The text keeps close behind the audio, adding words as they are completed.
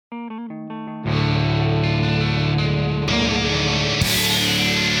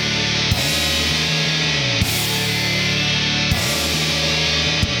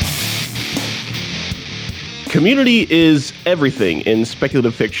Community is everything in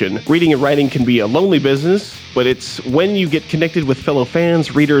speculative fiction. Reading and writing can be a lonely business, but it's when you get connected with fellow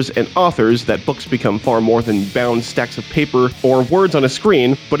fans, readers, and authors that books become far more than bound stacks of paper or words on a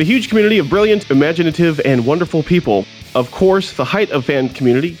screen, but a huge community of brilliant, imaginative, and wonderful people. Of course, the height of fan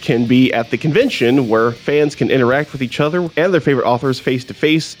community can be at the convention, where fans can interact with each other and their favorite authors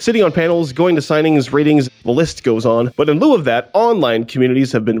face-to-face, sitting on panels, going to signings, ratings, the list goes on. But in lieu of that, online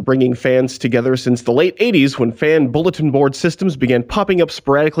communities have been bringing fans together since the late 80s, when fan bulletin board systems began popping up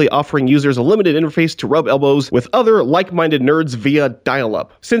sporadically, offering users a limited interface to rub elbows with other like-minded nerds via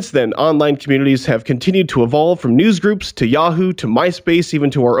dial-up. Since then, online communities have continued to evolve, from news groups to Yahoo to MySpace, even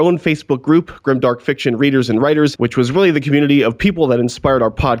to our own Facebook group, Grimdark Fiction Readers and Writers, which was really the community of people that inspired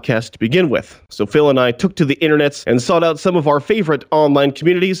our podcast to begin with. So Phil and I took to the internets and sought out some of our favorite online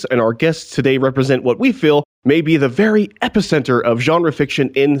communities, and our guests today represent what we feel may be the very epicenter of genre fiction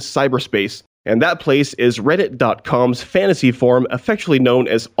in cyberspace. And that place is reddit.com's fantasy forum, affectionately known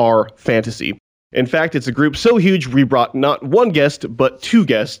as R-Fantasy. In fact, it's a group so huge we brought not one guest, but two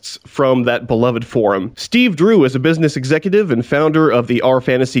guests from that beloved forum. Steve Drew is a business executive and founder of the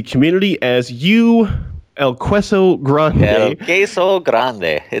R-Fantasy community as El Queso Grande. El Queso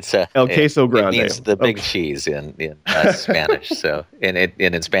Grande. El Queso Grande. It means the big cheese in Spanish. So, and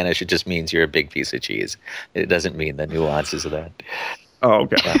in Spanish, it just means you're a big piece of cheese. It doesn't mean the nuances of that. Oh,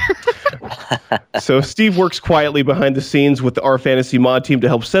 okay. So Steve works quietly behind the scenes with the R-Fantasy mod team to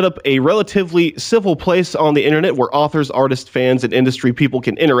help set up a relatively civil place on the internet where authors, artists, fans, and industry people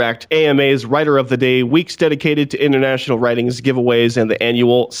can interact. AMAs, Writer of the Day, weeks dedicated to international writings, giveaways, and the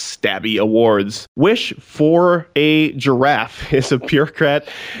annual Stabby Awards. Wish for a Giraffe is a bureaucrat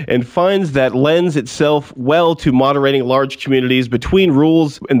and finds that lends itself well to moderating large communities between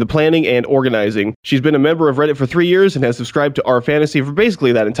rules in the planning and organizing. She's been a member of Reddit for 3 years and has subscribed to R-Fantasy for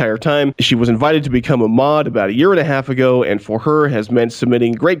basically that entire time. She was invited to become a mod about a year and a half ago, and for her has meant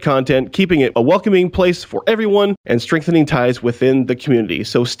submitting great content, keeping it a welcoming place for everyone, and strengthening ties within the community.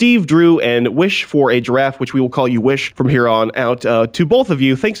 So Steve Drew and Wish for a Giraffe, which we will call you Wish from here on out, to both of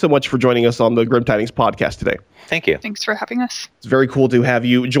you, thanks so much for joining us on the Grim Tidings podcast today. Thank you. Thanks for having us. It's very cool to have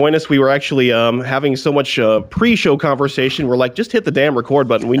you join us. We were actually having so much pre-show conversation. We're like, just hit the damn record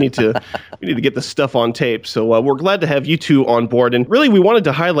button. We need to get this stuff on tape. So we're glad to have you two on board. And really, we wanted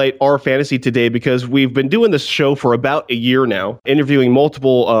to highlight R-Fantasy today because we've been doing this show for about a year now, interviewing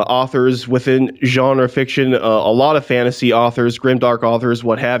multiple authors within genre fiction, a lot of fantasy authors, grimdark authors,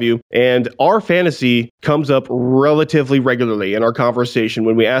 what have you. And R-Fantasy comes up relatively regularly in our conversation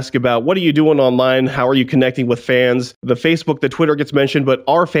when we ask about what are you doing online, how are you connecting with fans. The Facebook, the Twitter gets mentioned, but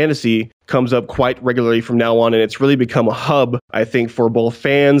R-Fantasy comes up quite regularly from now on, and it's really become a hub, I think, for both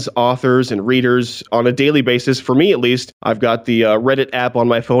fans, authors, and readers on a daily basis. For me, at least, I've got the Reddit app on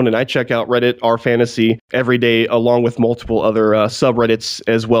my phone, and I check out Reddit R-Fantasy every day, along with multiple other subreddits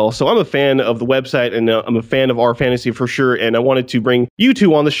as well. So I'm a fan of the website, and I'm a fan of R-Fantasy for sure, and I wanted to bring you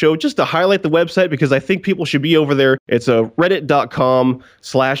two on the show just to highlight the website because I think people should be over there. It's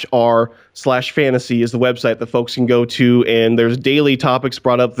reddit.com/r/fantasy is the website that folks can go to, and there's daily topics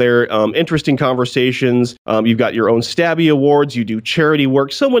brought up there, interesting conversations. You've got your own Stabby Awards, you do charity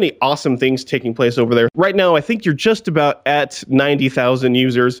work, so many awesome things taking place over there. Right now, I think you're just about at 90,000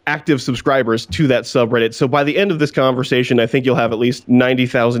 users, active subscribers to that subreddit. So by the end of this conversation, I think you'll have at least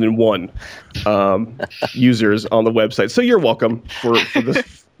 90,001 users on the website. So you're welcome for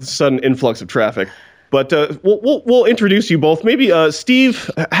this sudden influx of traffic. But we'll introduce you both. Maybe, Steve,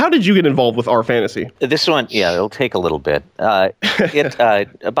 how did you get involved with R-Fantasy? This one, it'll take a little bit.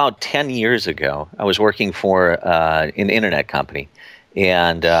 About 10 years ago, I was working for an internet company,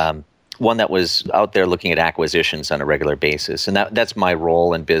 and one that was out there looking at acquisitions on a regular basis. And that's my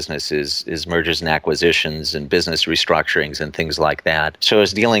role in business is mergers and acquisitions and business restructurings and things like that. So I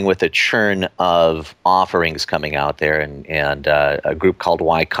was dealing with a churn of offerings coming out there, and a group called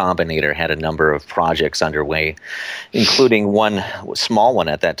Y Combinator had a number of projects underway, including one small one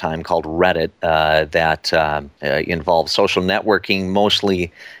at that time called Reddit that involved social networking,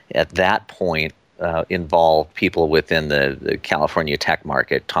 mostly at that point involve people within the California tech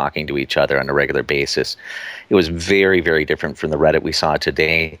market talking to each other on a regular basis. It was very, very different from the Reddit we saw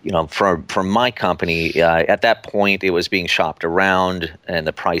today. From my company, at that point, it was being shopped around, and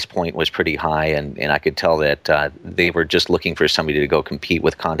the price point was pretty high, and I could tell that they were just looking for somebody to go compete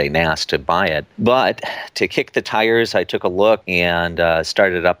with Condé Nast to buy it. But to kick the tires, I took a look and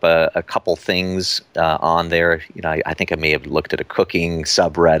started up a couple things on there. I think I may have looked at a cooking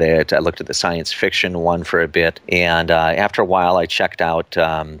subreddit. I looked at the science fiction fiction one for a bit, and after a while I checked out,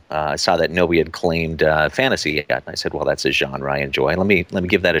 I saw that nobody had claimed fantasy yet. And I said, well, that's a genre I enjoy. Let me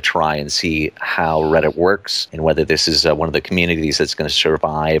give that a try and see how Reddit works and whether this is one of the communities that's going to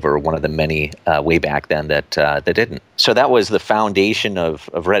survive or one of the many way back then that didn't. So that was the foundation of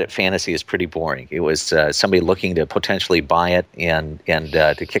Reddit fantasy. Is pretty boring. It was somebody looking to potentially buy it and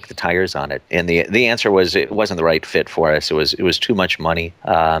to kick the tires on it. And the answer was it wasn't the right fit for us. It was too much money.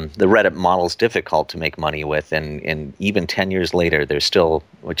 The Reddit model's difficult to make money with, and even 10 years later, they're still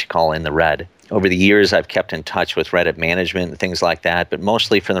what you call in the red. Over the years, I've kept in touch with Reddit management and things like that, but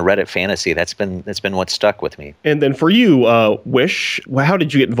mostly from the Reddit fantasy, that's been what stuck with me. And then for you, Wish, how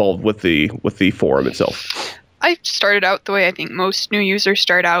did you get involved with the forum itself? I started out the way I think most new users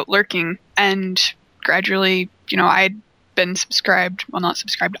start out, lurking, and gradually, I'd been not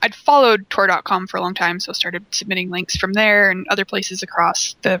subscribed. I'd followed Tor.com for a long time, so started submitting links from there and other places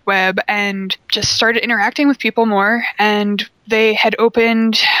across the web, and just started interacting with people more. And they had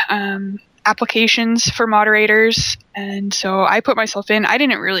opened applications for moderators, and so I put myself in. I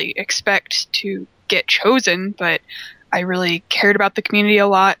didn't really expect to get chosen, but I really cared about the community a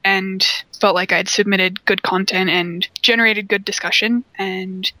lot and felt like I'd submitted good content and generated good discussion.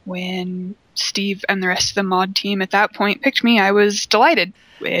 And when Steve and the rest of the mod team at that point picked me, I was delighted.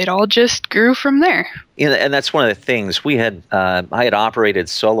 It all just grew from there. And that's one of the things we had. I had operated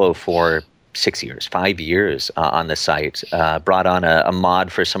solo for 5 years on the site, brought on a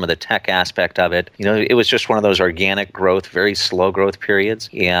mod for some of the tech aspect of it. It was just one of those organic growth, very slow growth periods.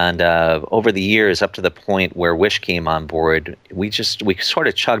 And over the years, up to the point where Wish came on board, we sort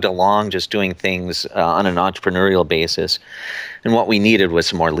of chugged along, just doing things on an entrepreneurial basis. And what we needed was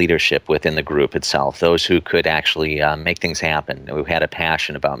some more leadership within the group itself, those who could actually make things happen, who had a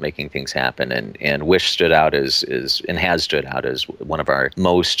passion about making things happen. And Wish stood out as has stood out as one of our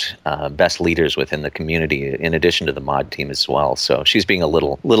most best leaders within the community, in addition to the mod team as well. So she's being a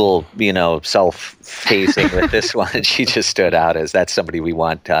little self-facing with this one. She just stood out as that's somebody we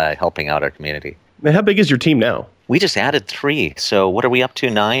want helping out our community. Now, how big is your team now? We just added 3. So what are we up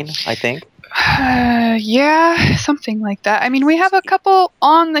to? 9, I think. Yeah, something like that. I mean, we have a couple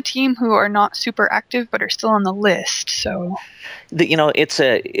on the team who are not super active, but are still on the list. So, it's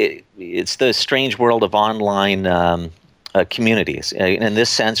the strange world of online communities. In this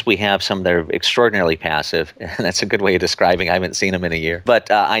sense, we have some that are extraordinarily passive, and that's a good way of describing. I haven't seen them in a year,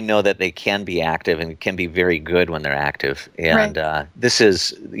 but I know that they can be active and can be very good when they're active. And right. This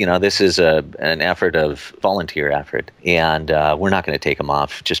is an effort of volunteer effort, and we're not going to take them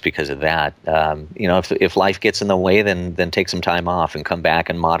off just because of that. If life gets in the way, then take some time off and come back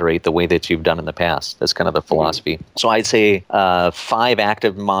and moderate the way that you've done in the past. That's kind of the philosophy. So I'd say 5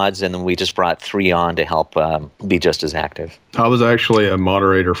 active mods, and then we just brought 3 on to help be just as active. I was actually a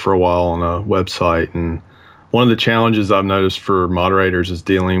moderator for a while on a website, and one of the challenges I've noticed for moderators is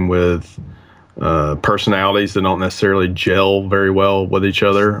dealing with personalities that don't necessarily gel very well with each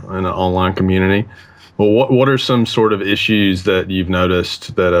other in an online community. Well, what are some sort of issues that you've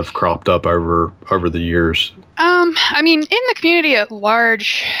noticed that have cropped up over the years? I mean, in the community at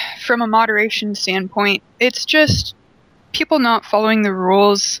large, from a moderation standpoint, it's just people not following the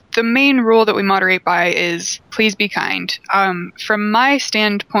rules. The main rule that we moderate by is please be kind. From my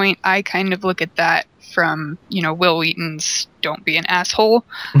standpoint, I kind of look at that from, Will Wheaton's don't be an asshole,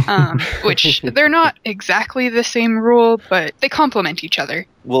 which they're not exactly the same rule, but they complement each other.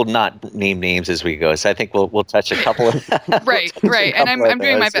 We'll not name names as we go, so I think we'll touch a couple of right, and I'm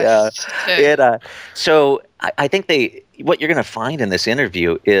doing my best. Yeah. So I think what you're going to find in this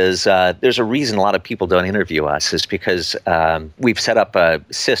interview is there's a reason a lot of people don't interview us is because we've set up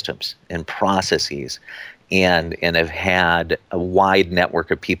systems and processes and have had a wide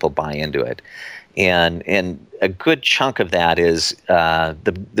network of people buy into it. And a good chunk of that is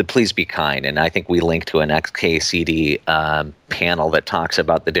the please be kind. And I think we link to an XKCD panel that talks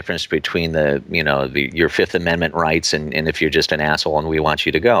about the difference between your Fifth Amendment rights and if you're just an asshole and we want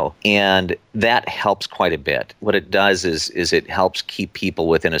you to go. And that helps quite a bit. What it does is it helps keep people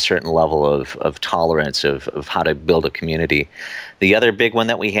within a certain level of tolerance of how to build a community. The other big one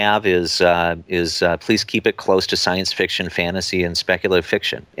that we have is please keep it close to science fiction, fantasy, and speculative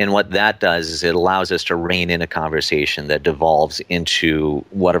fiction. And what that does is it allows us to rein in a conversation that devolves into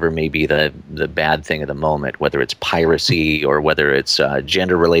whatever may be the bad thing of the moment, whether it's piracy or whether it's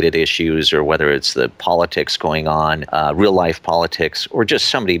gender-related issues or whether it's the politics going on, real-life politics, or just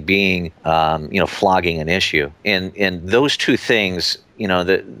somebody being, flogging an issue. And those two things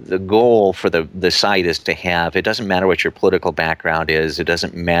the goal for the site is to have, it doesn't matter what your political background is, it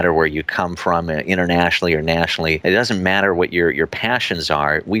doesn't matter where you come from internationally or nationally, it doesn't matter what your passions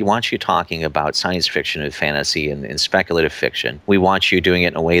are. We want you talking about science fiction and fantasy and speculative fiction. We want you doing it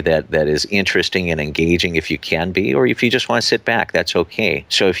in a way that is interesting and engaging if you can be, or if you just want to sit back, that's okay.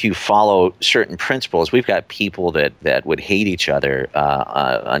 So if you follow certain principles, we've got people that would hate each other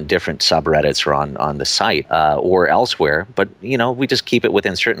on different subreddits or on the site or elsewhere, but we just keep it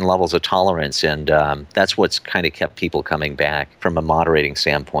within certain levels of tolerance, and that's what's kind of kept people coming back from a moderating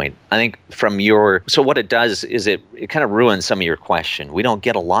standpoint. I think so what it does is it kind of ruins some of your question. We don't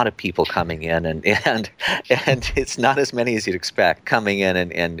get a lot of people coming in, and it's not as many as you'd expect coming in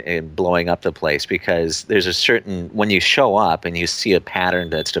and blowing up the place, because there's a certain, when you show up and you see a pattern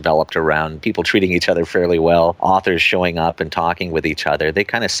that's developed around people treating each other fairly well, authors showing up and talking with each other, they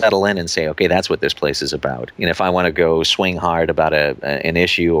kind of settle in and say, okay, that's what this place is about. If I want to go swing hard about an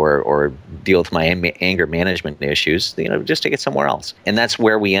issue or deal with my anger management issues, just take it somewhere else. And that's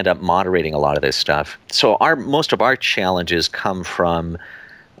where we end up moderating a lot of this stuff. So most of our challenges come from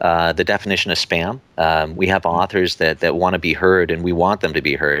the definition of spam. We have authors that want to be heard, and we want them to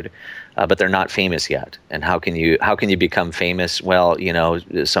be heard, but they're not famous yet. And how can you become famous? Well,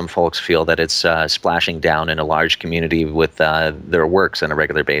 some folks feel that it's splashing down in a large community with their works on a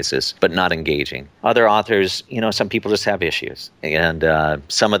regular basis, but not engaging. Other authors, some people just have issues, and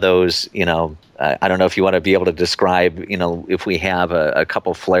some of those, I don't know if you want to be able to describe, if we have a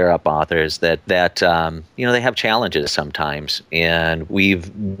couple flare-up authors that they have challenges sometimes, and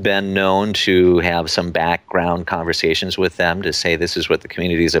we've been known to have some background conversations with them to say this is what the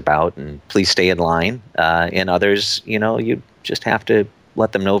community is about, and please stay in line. And others, you just have to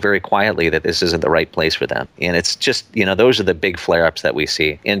let them know very quietly that this isn't the right place for them. And it's just, those are the big flare-ups that we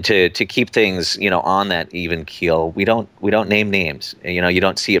see. And to keep things, on that even keel, we don't name names. You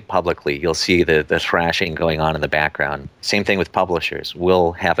don't see it publicly. You'll see the thrashing going on in the background. Same thing with publishers.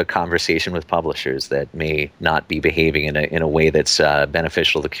 We'll have a conversation with publishers that may not be behaving in a way that's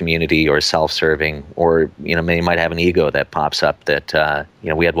beneficial to the community or self-serving, or, they might have an ego that pops up that,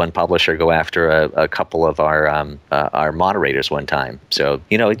 we had one publisher go after a couple of our moderators one time. So,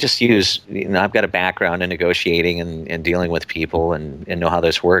 just use, I've got a background in negotiating and dealing with people and know how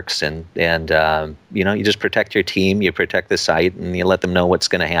this works. And you just protect your team, you protect the site, and you let them know what's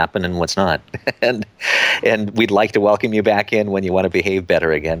going to happen and what's not. and we'd like to welcome you back in when you want to behave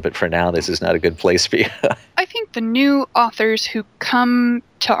better again. But for now, this is not a good place for you. I think the new authors who come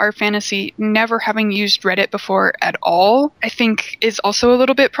to our fantasy never having used Reddit before at all, I think is also a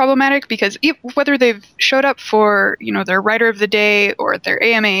little bit problematic, because whether they've showed up for, their writer of the day or their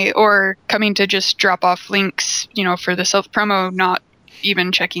AMA, or coming to just drop off links, for the self-promo, not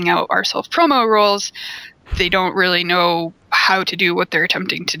even checking out our self-promo roles, they don't really know how to do what they're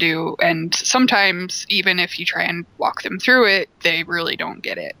attempting to do. And sometimes, even if you try and walk them through it, they really don't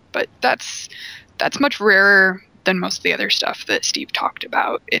get it. But that's much rarer than most of the other stuff that Steve talked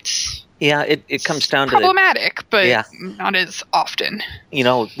about. It comes down to problematic, but not as often.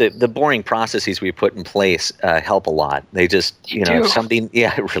 The boring processes we put in place help a lot. They just, if somebody,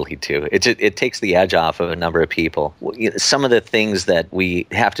 really do. It takes the edge off of a number of people. Some of the things that we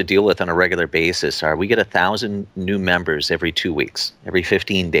have to deal with on a regular basis are, we get 1,000 new members every 2 weeks. Every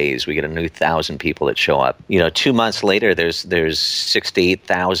 15 days, we get a new 1,000 people that show up. 2 months later, there's 6,000 to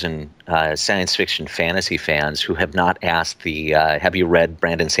 8,000 science fiction fantasy fans who have not asked the "Have you read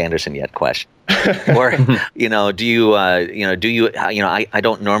Brandon Sanderson yet?" question. Or, do you, I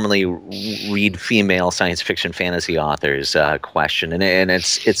don't normally read female science fiction fantasy authors question, and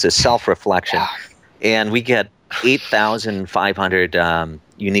it's a self-reflection, and we get 8,500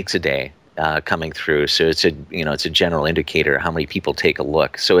 uniques a day coming through. So it's a general indicator how many people take a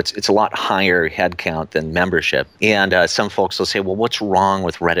look. So it's a lot higher head count than membership. And some folks will say, well, what's wrong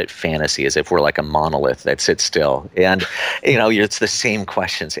with Reddit fantasy? As if we're like a monolith that sits still. And it's the same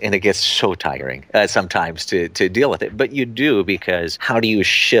questions, and it gets so tiring sometimes to deal with it. But you do, because how do you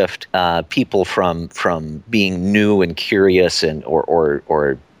shift people from being new and curious and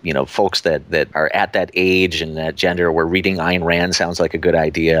or folks that are at that age and that gender where reading Ayn Rand sounds like a good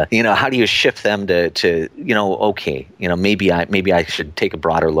idea. How do you shift them to okay, maybe I should take a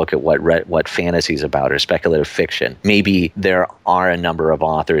broader look at what fantasy is about, or speculative fiction. Maybe there are a number of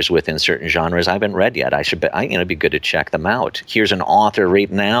authors within certain genres I haven't read yet. It'd be good to check them out. Here's an author right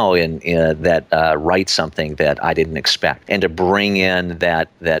now that writes something that I didn't expect, and to bring in that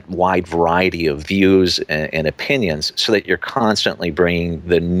wide variety of views and opinions, so that you're constantly bringing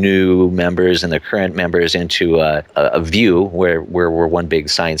the new members and the current members into a view where we're one big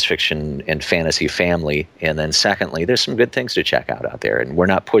science fiction and fantasy family. And then secondly, there's some good things to check out there. And we're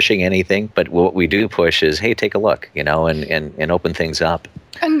not pushing anything, but what we do push is, hey, take a look, and open things up.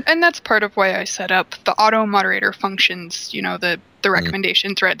 And that's part of why I set up the auto moderator functions, the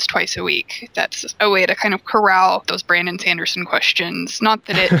recommendation threads twice a week. That's a way to kind of corral those Brandon Sanderson questions. Not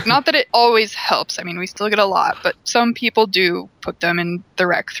that it always helps. I mean, we still get a lot, but some people do put them in the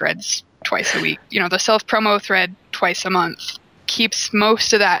rec threads twice a week. The self-promo thread twice a month keeps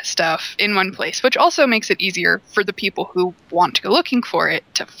most of that stuff in one place, which also makes it easier for the people who want to go looking for it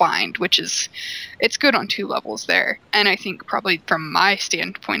to find, it's good on two levels there. And I think probably from my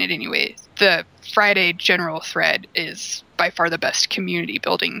standpoint at any the Friday general thread is by far the best community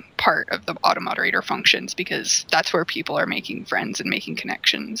building part of the auto moderator functions, because that's where people are making friends and making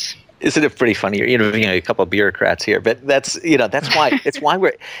connections. Isn't it pretty funny? You're interviewing a couple of bureaucrats here, but that's why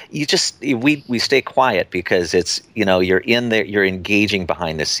we stay quiet, because it's, you're in there, you're engaging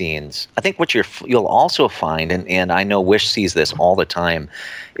behind the scenes. I think what you'll also find, and I know Wish sees this all the time,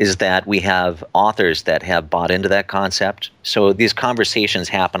 is that we have authors that have bought into that concept. So these conversations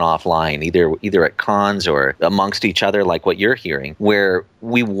happen offline, either at cons or amongst each other, like what you're hearing, where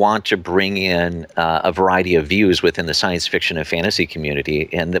we want to bring in a variety of views within the science fiction and fantasy community.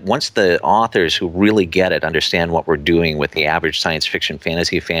 And that once the authors who really get it understand what we're doing with the average science fiction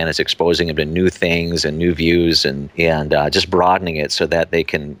fantasy fan, is exposing them to new things and new views, and just broadening it so that they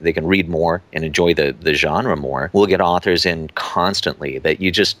can read more and enjoy the genre more. We'll get authors in constantly that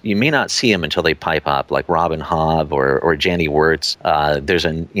you may not see them until they pipe up, like Robin Hobb or Jenny Wirtz. There's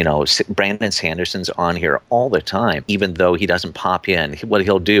Brandon Sanderson's on here all the time, even though he doesn't pop in. What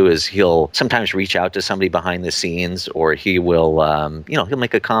he'll do is he'll sometimes reach out to somebody behind the scenes, or he will, he'll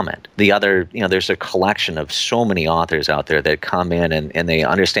make a comment. The other, there's a collection of so many authors out there that come in and they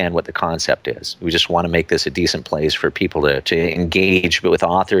understand what the concept is. We just want to make this a decent place for people to engage with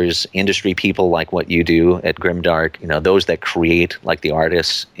authors, industry people like what you do at Grimdark, those that create, like the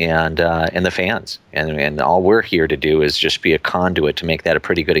artists, and the fans. And all we're here to do is just be a conduit to make that a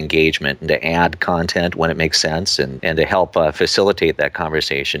pretty good engagement, and to add content when it makes sense, and to help facilitate that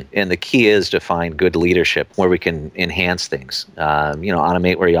conversation. And the key is to find good leadership where we can enhance things.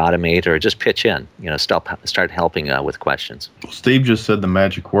 Automate where you automate, or just pitch in. Start helping with questions. Steve just said the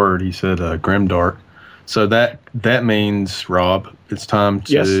magic word. He said grimdark. So that means, Rob, it's time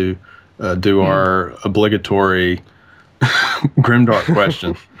to do our obligatory grimdark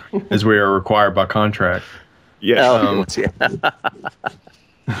question, as we are required by contract. Yes.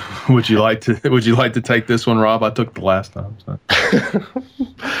 Would you like to take this one, Rob? I took the last time.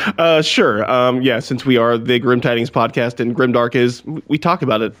 So. Sure. Since we are the Grim Tidings podcast, and Grimdark we talk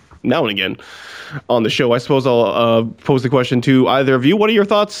about it now and again on the show, I suppose I'll pose the question to either of you. What are your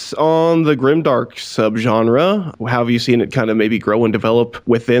thoughts on the Grimdark subgenre? How have you seen it kind of maybe grow and develop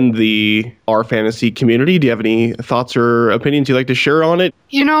within the R fantasy community? Do you have any thoughts or opinions you'd like to share on it?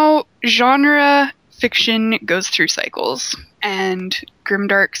 Genre fiction goes through cycles, and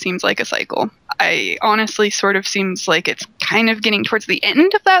Grimdark seems like a cycle. I honestly sort of seems like it's kind of getting towards the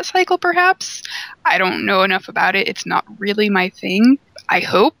end of that cycle, perhaps. I don't know enough about it. It's not really my thing. I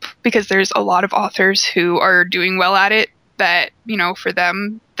hope, because there's a lot of authors who are doing well at it, that, for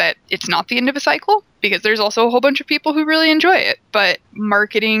them, that it's not the end of a cycle, because there's also a whole bunch of people who really enjoy it. But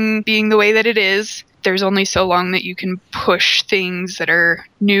marketing being the way that it is, there's only so long that you can push things that are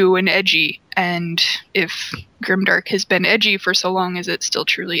new and edgy. And if Grimdark has been edgy for so long, is it still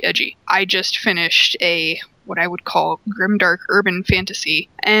truly edgy? I just finished what I would call Grimdark urban fantasy,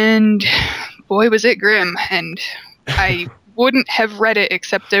 and boy, was it grim. And I wouldn't have read it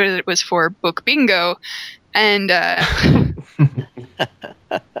except that it was for Book Bingo, and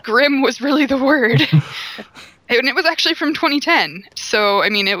grim was really the word. And it was actually from 2010. So,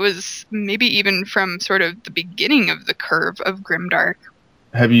 it was maybe even from sort of the beginning of the curve of Grimdark.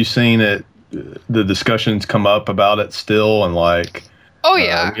 Have you seen it, the discussions come up about it still, and like... Oh,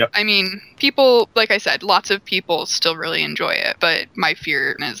 yeah. Yep. People, like I said, lots of people still really enjoy it. But my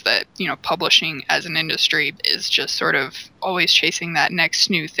fear is that, publishing as an industry is just sort of always chasing that next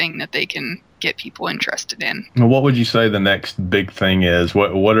new thing that they can get people interested in. What would you say the next big thing is? What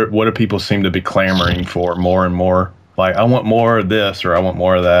do people seem to be clamoring for more and more? Like, I want more of this, or I want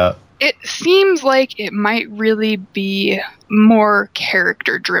more of that. It seems like it might really be more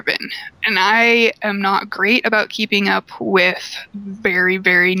character driven. And I am not great about keeping up with very,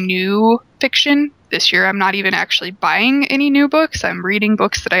 very new fiction. this year I'm not even actually buying any new books. I'm reading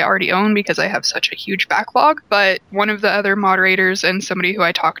books that I already own because I have such a huge backlog. But one of the other moderators and somebody who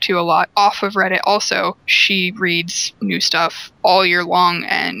I talk to a lot off of Reddit also, she reads new stuff all year long,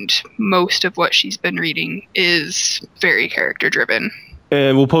 and most of what she's been reading is very character driven.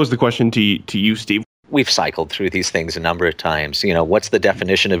 And we'll pose the question to you, Steve. We've cycled through these things a number of times. What's the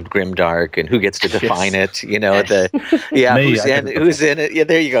definition of grimdark, and who gets to define it? Who's in it? Yeah,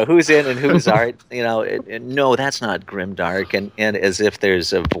 there you go. Who's in and who's art? No, that's not grimdark. And as if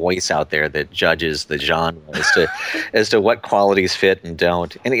there's a voice out there that judges the genre as to what qualities fit and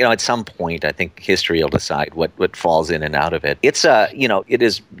don't. And at some point, I think history will decide what falls in and out of it. It's it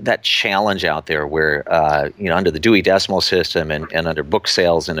is that challenge out there where under the Dewey Decimal System and under book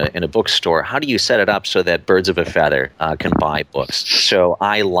sales in a bookstore, how do you set it up so that birds of a feather can buy books? So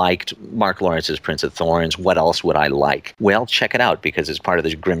I liked Mark Lawrence's Prince of Thorns. What else would I like? Well, check it out because it's part of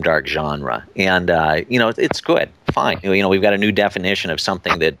the grimdark genre. And, it's good. Fine. We've got a new definition of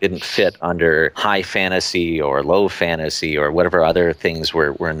something that didn't fit under high fantasy or low fantasy or whatever other things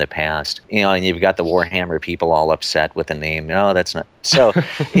were in the past. And you've got the Warhammer people all upset with the name. No, that's not. So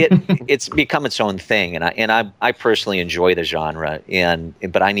it's become its own thing. And I personally enjoy the genre,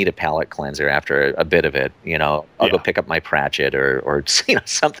 but I need a palate cleanser after a bit of it. I'll go pick up my Pratchett or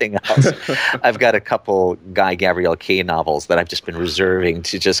something else. I've got a couple Guy Gabriel Kay novels that I've just been reserving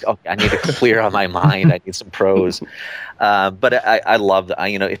to I need to clear on my mind. I need some prose. But I love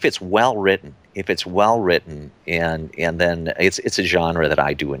if it's well written. And then it's a genre that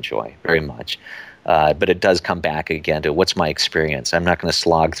I do enjoy very much. But it does come back again to what's my experience. I'm not going to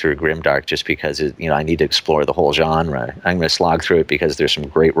slog through grimdark just because I need to explore the whole genre. I'm going to slog through it because there's some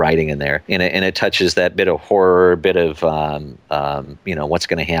great writing in there, and it touches that bit of horror, bit of what's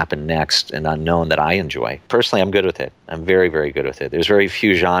going to happen next and unknown that I enjoy. Personally, I'm good with it. I'm very, very good with it. There's very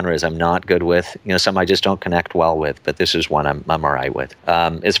few genres I'm not good with. Some I just don't connect well with, but this is one I'm all right with.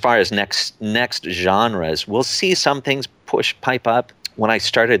 As far as next genres, we'll see some things pipe up. When I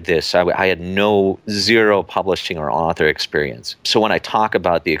started this, I had zero publishing or author experience. So when I talk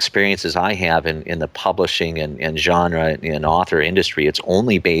about the experiences I have in the publishing and genre and author industry, it's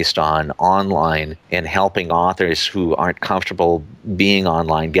only based on online and helping authors who aren't comfortable being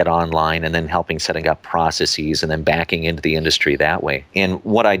online get online, and then helping setting up processes and then backing into the industry that way. And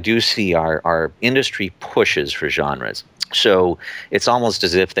what I do see are industry pushes for genres. So it's almost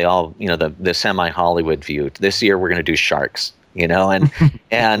as if they all, the semi-Hollywood view. This year we're going to do sharks.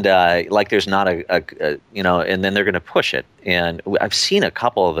 And like there's not and then they're going to push it. And I've seen a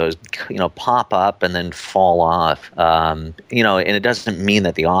couple of those, pop up and then fall off. And it doesn't mean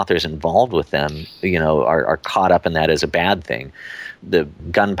that the authors involved with them, are caught up in that as a bad thing. The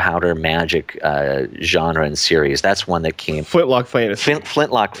gunpowder magic genre and series, that's one that came. Flintlock Fantasy.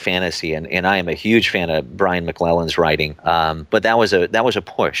 Flintlock Fantasy, and I am a huge fan of Brian McClellan's writing. But that was a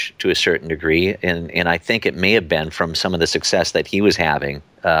push to a certain degree, and I think it may have been from some of the success that he was having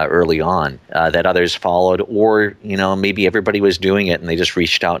early on that others followed, or maybe everybody was doing it and they just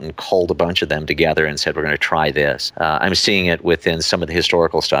reached out and culled a bunch of them together and said, we're going to try this. I'm seeing it within some of the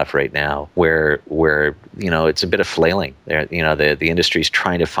historical stuff right now where it's a bit of flailing there. The industry's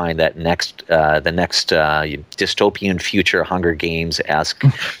trying to find that the next dystopian future Hunger Games-esque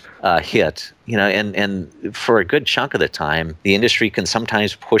hit. And for a good chunk of the time, the industry can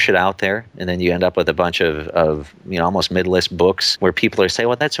sometimes push it out there, and then you end up with a bunch of almost mid-list books where people are saying,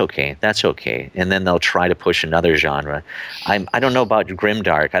 well, that's okay, and then they'll try to push another genre. I don't know about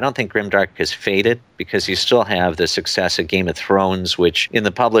grimdark. I don't think grimdark has faded because you still have the success of Game of Thrones, which in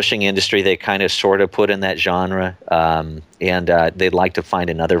the publishing industry they kind of sort of put in that genre, and they'd like to find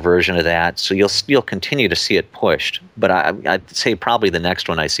another version of that. So you'll continue to see it pushed. But I'd say probably the next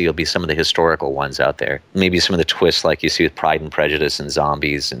one I see will be some of the historical ones out there. Maybe some of the twists like you see with Pride and Prejudice and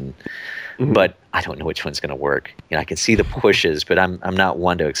zombies, but I don't know which one's going to work. I can see the pushes, but I'm not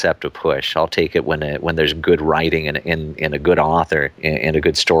one to accept a push. I'll take it when there's good writing and a good author and a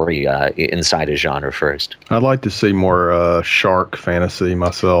good story inside a genre first. I'd like to see more shark fantasy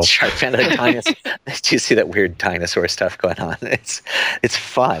myself. Shark fantasy. Do you see that weird dinosaur stuff going on? It's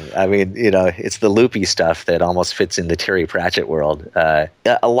fun. I mean, it's the loopy stuff that almost fits in the Terry Pratchett world. A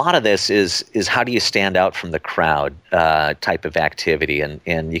lot of this is how do you stand out from the crowd type of activity,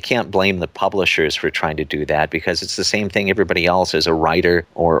 and you can't blame the publisher publishers for trying to do that, because it's the same thing everybody else as a writer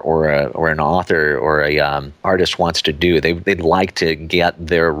or an author or a artist wants to do. They'd like to get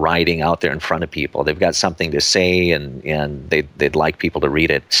their writing out there in front of people. They've got something to say, and they'd like people to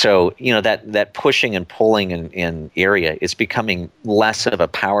read it. So, that pushing and pulling in area is becoming less of a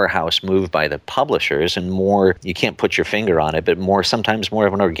powerhouse move by the publishers and more, you can't put your finger on it, but sometimes more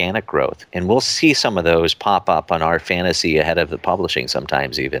of an organic growth. And we'll see some of those pop up on our fantasy ahead of the publishing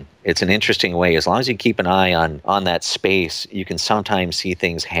sometimes even. It's an interesting way. As long as you keep an eye on that space, you can sometimes see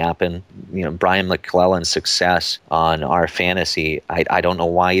things happen. Brian McClellan's success on our fantasy, I don't know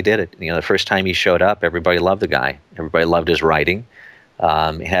why he did it. The first time he showed up, everybody loved the guy. Everybody loved his writing.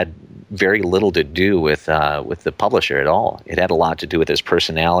 It had very little to do with the publisher at all. It had a lot to do with his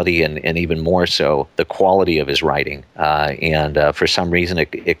personality and even more so the quality of his writing. And for some reason,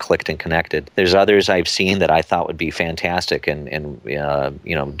 it clicked and connected. There's others I've seen that I thought would be fantastic and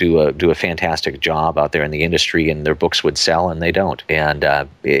do a fantastic job out there in the industry, and their books would sell, and they don't. And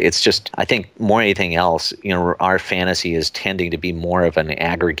it's just, I think more than anything else, our fantasy is tending to be more of an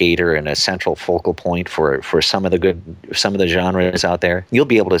aggregator and a central focal point for some of the genres out there. You'll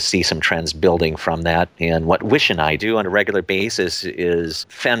be able to see some trends building from that. And what Wish and I do on a regular basis is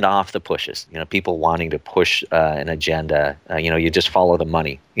fend off the pushes. People wanting to push an agenda. You just follow the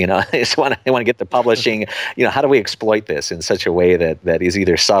money. They want to get the publishing. How do we exploit this in such a way that is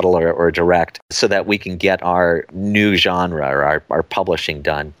either subtle or direct, so that we can get our new genre or our publishing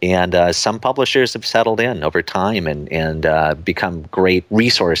done. And some publishers have settled in over time and become great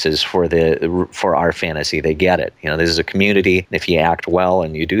resources for our fantasy. They get it. This is a community. If you act well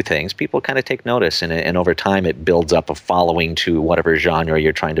and you do things, people kind of take notice, and over time it builds up a following to whatever genre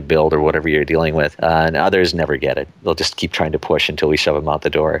you're trying to build or whatever you're dealing with. And others never get it. They'll just keep trying to push until we shove them out the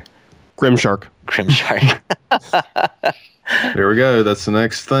door. Grimshark. There we go. That's the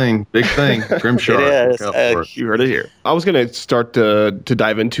next thing. Big thing. Grimshark. It is. You heard it here. I was going to start to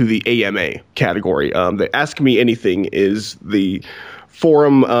dive into the AMA category. The Ask Me Anything is the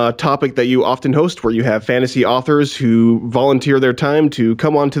forum topic that you often host, where you have fantasy authors who volunteer their time to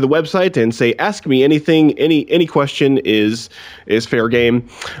come onto the website and say, ask me anything, any question is fair game.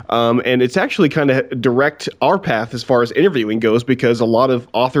 And it's actually kind of direct our path as far as interviewing goes, because a lot of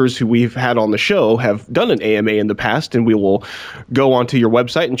authors who we've had on the show have done an AMA in the past, and we will go onto your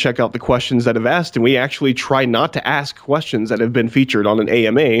website and check out the questions that have asked. And we actually try not to ask questions that have been featured on an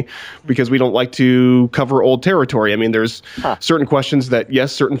AMA, because we don't like to cover old territory. I mean, there's certain questions that,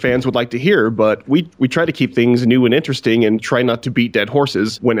 yes, certain fans would like to hear, but we try to keep things new and interesting and try not to beat dead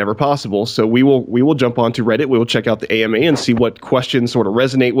horses whenever possible. So we will jump onto Reddit, we will check out the AMA and see what questions sort of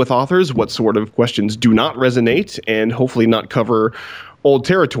resonate with authors, what sort of questions do not resonate, and hopefully not cover old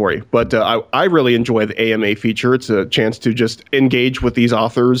territory. But I really enjoy the AMA feature. It's a chance to just engage with these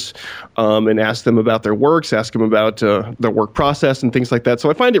authors and ask them about their works, ask them about their work process and things like that.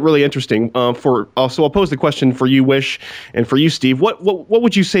 So I find it really interesting. So I'll pose the question for you, Wish, and for you, Steve. What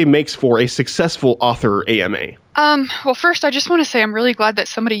would you say makes for a successful author AMA? Well, first, I just want to say I'm really glad that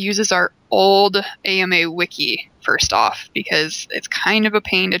somebody uses our old AMA wiki, first off, because it's kind of a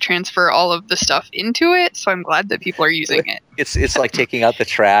pain to transfer all of the stuff into it. So I'm glad that people are using it. It's like taking out the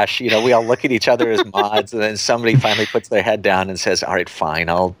trash. We all look at each other as mods, and then somebody finally puts their head down and says, all right, fine,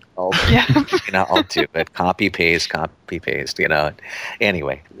 I'll I'll do it. Copy, paste.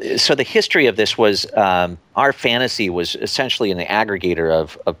 Anyway, so the history of this was our fantasy was essentially an aggregator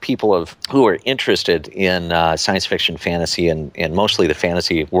of people who are interested in science fiction, fantasy, and mostly the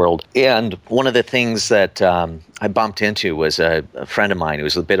fantasy world. And one of the things that I bumped into was a friend of mine who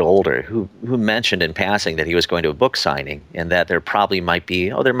was a bit older who mentioned in passing that he was going to a book signing and that there might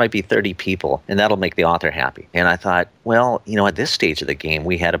be 30 people, and that'll make the author happy. And I thought, well, at this stage of the game,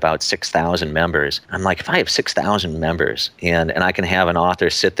 we had about 6,000 members. I'm like, if I have 6,000 members and I can have an author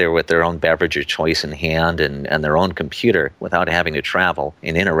sit there with their own beverage of choice in hand and their own computer without having to travel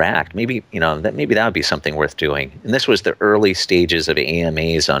and interact, maybe that would be something worth doing. And this was the early stages of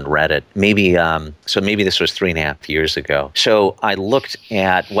AMAs on Reddit. Maybe this was 3.5 years ago. So I looked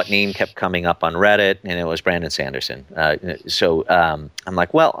at what name kept coming up on Reddit, and it was Brandon Sanderson. So I'm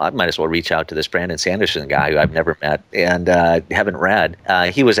like, well, I might as well reach out to this Brandon Sanderson guy who I've never met and haven't read.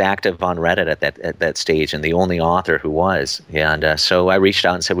 He was active on Reddit at that stage, and the only author who was. And so I reached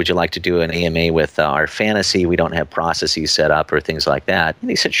out and said, would you like to do an AMA with our fantasy? We don't have processes set up or things like that. And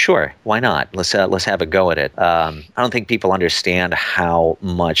he said, sure, why not? Let's have a go at it. I don't think people understand how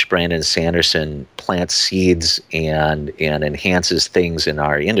much Brandon Sanderson plants seeds and enhances things in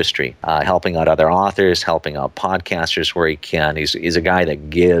our industry, helping out other authors, helping out podcasters where he can. He's a guy that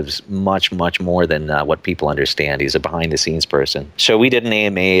gives much, much more than what people understand. He's a behind-the-scenes person. So we did an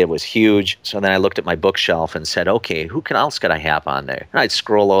AMA AMA. It was huge. So then I looked at my bookshelf and said, okay, who else could I have on there? And I'd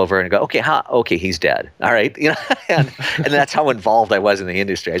scroll over and go, okay, he's dead. All right. And that's how involved I was in the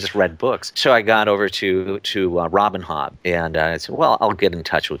industry. I just read books. So I got over to Robin Hobb, and I said, well, I'll get in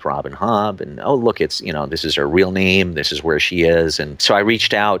touch with Robin Hobb. And look, it's, this is her real name. This is where she is. And so I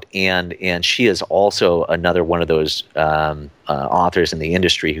reached out, and she is also another one of those authors in the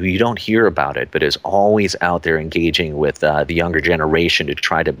industry who you don't hear about it, but is always out there engaging with the younger generation to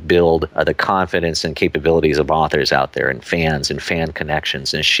try to build the confidence and capabilities of authors out there, and fans and fan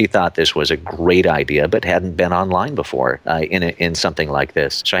connections. And she thought this was a great idea, but hadn't been online before in something like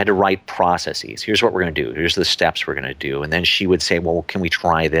this. So I had to write processes. Here's what we're going to do. Here's the steps we're going to do. And then she would say, well, can we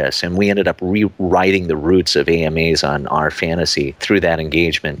try this? And we ended up rewriting the roots of AMAs on our fantasy through that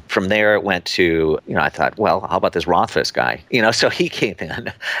engagement. From there, it went to, I thought, well, how about this Rothfuss guy? So he came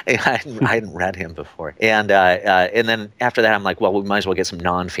in. I hadn't read him before. And then after that, I'm like, well, we might as well get some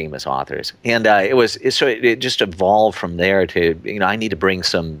non-famous authors. And it just evolved from there to, I need to bring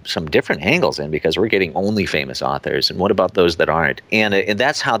some different angles in, because we're getting only famous authors. And what about those that aren't? And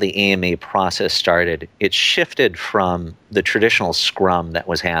that's how the AMA process started. It shifted from the traditional scrum that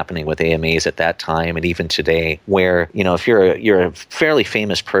was happening with AMAs at that time, and even today, where, if you're a fairly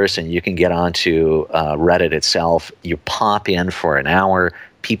famous person, you can get onto Reddit itself, you pop in for an hour,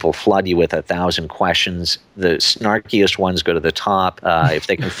 people flood you with 1,000 questions. The snarkiest ones go to the top. If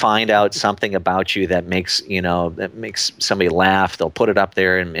they can find out something about you that makes somebody laugh, they'll put it up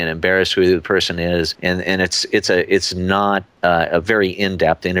there and embarrass who the person is. And it's not a very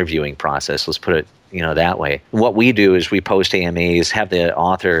in-depth interviewing process. Let's put it that way. What we do is we post AMAs, have the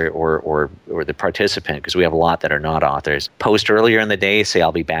author or the participant, because we have a lot that are not authors, post earlier in the day, say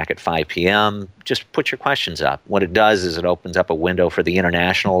I'll be back at 5 p.m. Just put your questions up. What it does is it opens up a window for the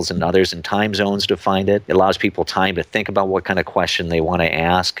internationals and others in time zones to find it. It allows people time to think about what kind of question they want to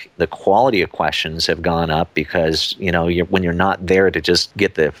ask. The quality of questions have gone up because, when you're not there to just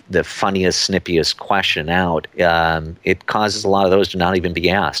get the funniest, snippiest question out, it causes a lot of those to not even be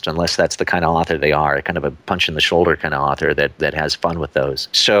asked, unless that's the kind of author they are, kind of a punch in the shoulder kind of author that has fun with those.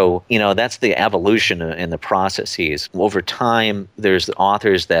 So, that's the evolution in the processes. Over time, there's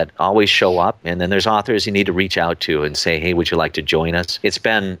authors that always show up, and then there's authors you need to reach out to and say, hey, would you like to join us? It's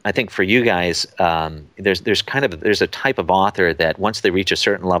been, I think for you guys, there's a type of author that once they reach a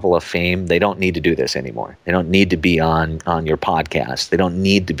certain level of fame, they don't need to do this anymore. They don't need to be on your podcast. They don't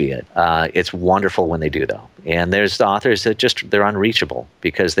need to be it. It's wonderful when they do, though. And there's the authors that they're unreachable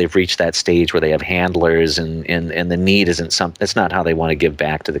because they've reached that stage where they have handlers and the need isn't something, that's not how they want to give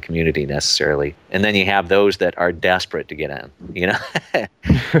back to the community necessarily. And then you have those that are desperate to get in,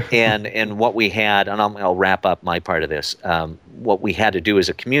 and what we had, and I'll wrap up my part of this, what we had to do as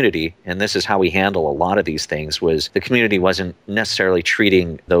a community, and this is how we handle a lot of these things, was the community wasn't necessarily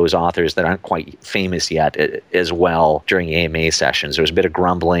treating those authors that aren't quite famous yet as well during AMA sessions. There was a bit of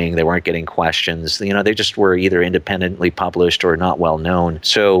grumbling. They weren't getting questions. They just were either independently published or not well known.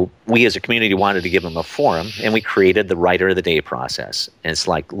 So we as a community wanted to give them a forum, and we created the Writer of the Day process. And it's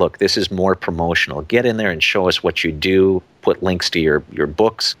like, look, this is more promotional. Get in there and show us what you do. Put links to your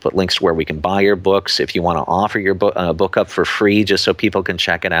books, put links to where we can buy your books. If you want to offer your book up for free just so people can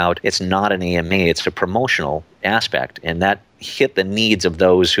check it out, it's not an AMA, it's a promotional aspect. And that hit the needs of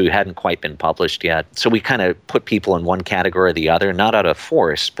those who hadn't quite been published yet. So we kind of put people in one category or the other, not out of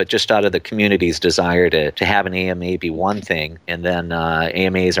force, but just out of the community's desire to have an AMA be one thing, and then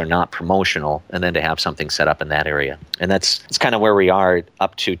AMAs are not promotional, and then to have something set up in that area. And that's kind of where we are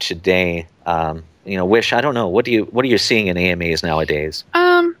up to today. Wish, I don't know. What are you seeing in AMAs nowadays?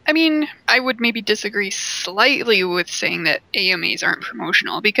 I would maybe disagree slightly with saying that AMAs aren't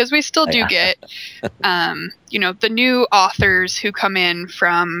promotional, because we still do get, the new authors who come in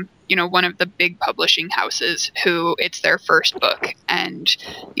from, one of the big publishing houses who it's their first book, and,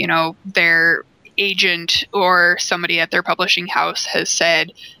 their agent or somebody at their publishing house has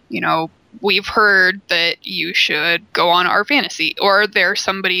said, we've heard that you should go on our fantasy. Or there's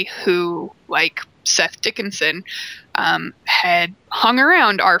somebody who, like Seth Dickinson, had hung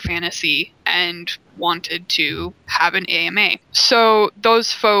around our fantasy and wanted to have an AMA. So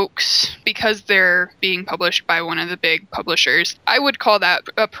those folks, because they're being published by one of the big publishers, I would call that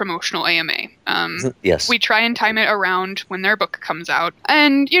a promotional AMA. Yes. We try and time it around when their book comes out.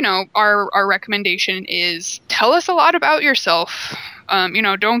 And, our recommendation is tell us a lot about yourself.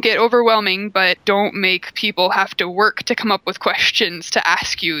 Don't get overwhelming, but don't make people have to work to come up with questions to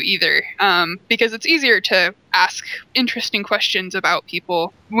ask you either. Because it's easier to ask interesting questions about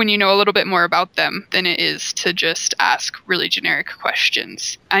people when you know a little bit more about them than it is to just ask really generic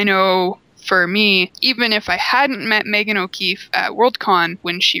questions. I know for me, even if I hadn't met Megan O'Keefe at Worldcon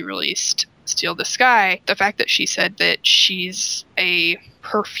when she released Steal the Sky, the fact that she said that she's a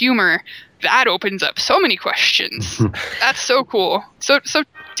perfumer, that opens up so many questions. That's so cool. So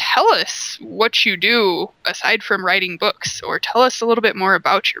tell us what you do aside from writing books, or tell us a little bit more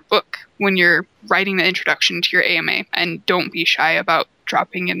about your book when you're writing the introduction to your AMA, and don't be shy about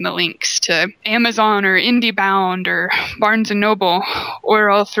dropping in the links to Amazon or IndieBound or Barnes & Noble or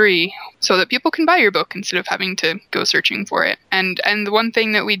all three, so that people can buy your book instead of having to go searching for it. And the one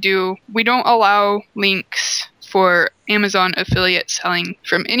thing that we do, we don't allow links for Amazon affiliate selling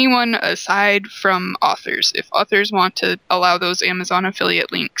from anyone aside from authors. If authors want to allow those Amazon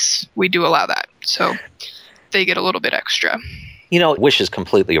affiliate links, we do allow that. So they get a little bit extra. Wish is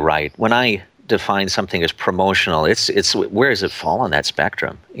completely right. When I define something as promotional, it's where does it fall on that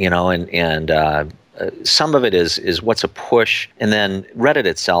spectrum? Some of it is what's a push, and then Reddit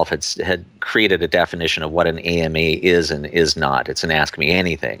itself had created a definition of what an AMA is and is not. It's an Ask Me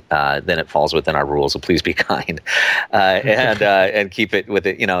Anything. Then it falls within our rules of please be kind, and keep it with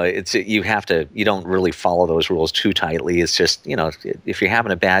it. You don't really follow those rules too tightly. It's just, if you're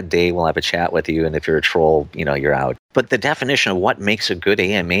having a bad day, we'll have a chat with you, and if you're a troll, you're out. But the definition of what makes a good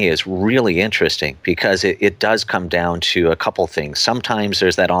AMA is really interesting, because it does come down to a couple things. Sometimes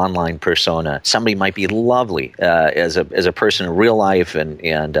there's that online persona. Somebody might be lovely as a person in real life, and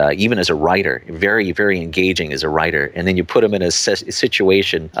even as a writer, very, very engaging as a writer. And then you put them in a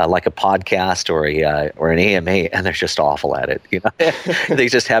situation like a podcast or an AMA, and they're just awful at it. They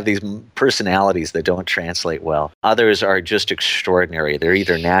just have these personalities that don't translate well. Others are just extraordinary. They're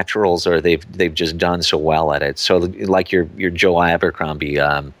either naturals or they've just done so well at it. So like your Joe Abercrombie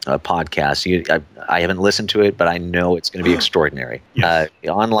podcast, I haven't listened to it, but I know it's going to be extraordinary. Yes.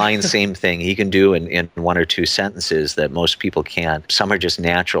 Online, same thing. He can do in one or two sentences that most people can't. Some are just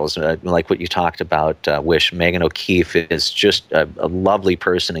naturals, like what you talked about, Wish. Megan O'Keefe is just a lovely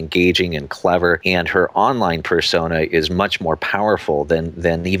person, engaging and clever, and her online persona is much more powerful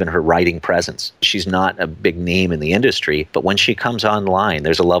than even her writing presence. She's not a big name in the industry, but when she comes online,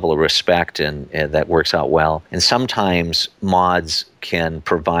 there's a level of respect and that works out well. And sometimes mods can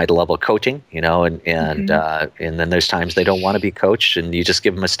provide a level of coaching, and then there's times they don't want to be coached, and you just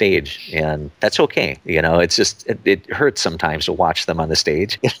give them a stage, and that's okay. It's just it hurts sometimes to watch them on the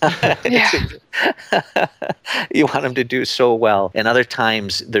stage. You want them to do so well, and other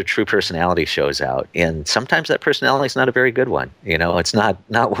times their true personality shows out, and sometimes that personality is not a very good one. It's not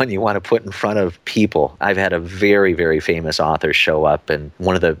one you want to put in front of people. I've had a very, very famous author show up, and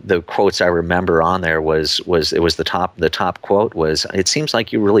one of the quotes I remember on there was the top quote was, "It seems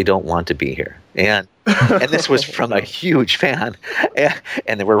like you really don't want to be here." And this was from a huge fan,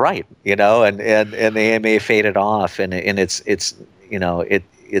 and they were right, and the AMA faded off, and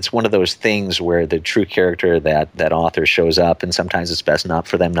it's one of those things where the true character that author shows up, and sometimes it's best not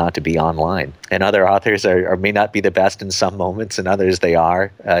for them not to be online. And other authors may not be the best in some moments, and others they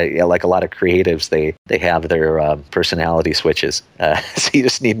are. Like a lot of creatives, they have their personality switches. So you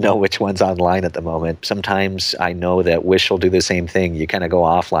just need to know which one's online at the moment. Sometimes I know that Wish will do the same thing. You kind of go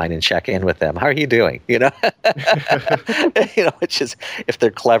offline and check in with them. How are you doing? Which is, if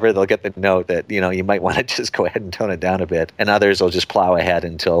they're clever, they'll get the note that, you might want to just go ahead and tone it down a bit. And others will just plow ahead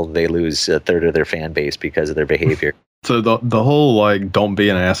until they lose a third of their fan base because of their behavior. So the whole don't be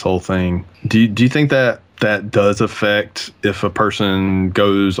an asshole thing, do you think that does affect if a person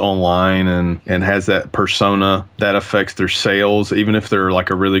goes online and has that persona, that affects their sales, even if they're like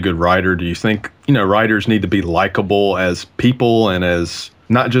a really good writer? Do you think writers need to be likable as people, and as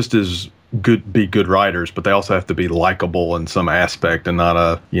not just as be good writers, but they also have to be likable in some aspect, and not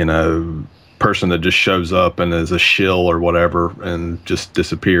a person that just shows up and is a shill or whatever and just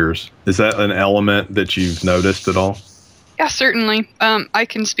disappears? Is that an element that you've noticed at all? Yeah, certainly. I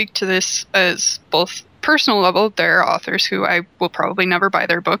can speak to this as both personal level. There are authors who I will probably never buy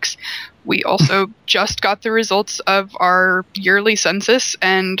their books. We also just got the results of our yearly census,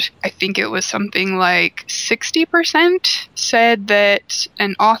 and I think it was something like 60% said that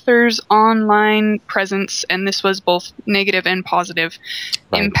an author's online presence, and this was both negative and positive,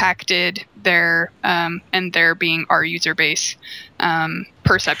 right, impacted their, and their being our user base,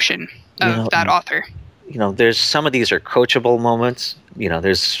 perception of that author. There's some of these are coachable moments.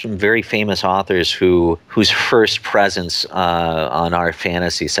 There's some very famous authors whose first presence on our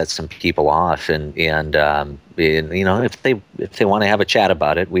fantasy sets some people off, and if they want to have a chat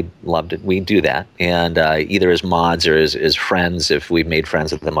about it, we'd love to. We do that, and either as mods or as friends, if we've made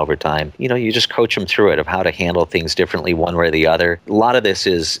friends with them over time, you just coach them through it of how to handle things differently one way or the other. A lot of this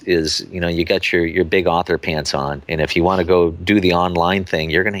is you got your big author pants on, and if you want to go do the online thing,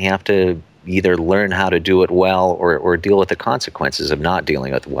 you're going to have to either learn how to do it well or deal with the consequences of not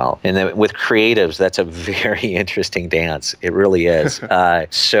dealing with it well. And then with creatives, that's a very interesting dance. It really is.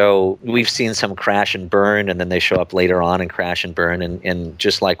 So we've seen some crash and burn, and then they show up later on and crash and burn. And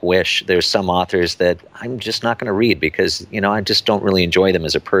just like Wish, there's some authors that I'm just not going to read because, I just don't really enjoy them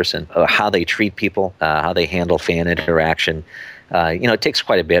as a person. How they treat people, how they handle fan interaction. It takes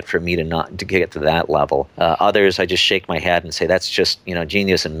quite a bit for me to get to that level. Others, I just shake my head and say that's just,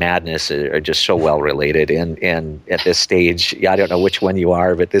 genius and madness are just so well related. And at this stage, I don't know which one you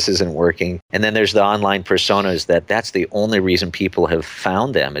are, but this isn't working. And then there's the online personas that's the only reason people have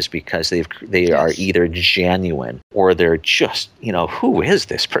found them is because they are either genuine or they're just, who is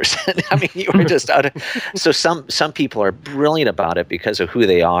this person? I mean, you are just out of. So some people are brilliant about it because of who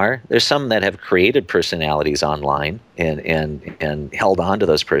they are. There's some that have created personalities online and held on to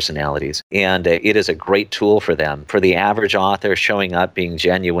those personalities. And it is a great tool for them. For the average author, showing up, being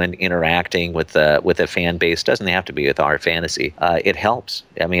genuine, interacting with a fan base, doesn't have to be with our fantasy. It helps.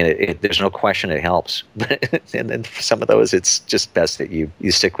 I mean, there's no question it helps. And then for some of those, it's just best that you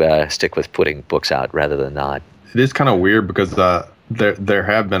stick with putting books out rather than not. It is kind of weird because there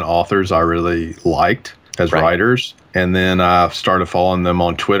have been authors I really liked as writers. And then I started following them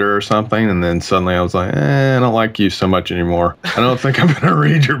on Twitter or something. And then suddenly I was like, I don't like you so much anymore. I don't think I'm going to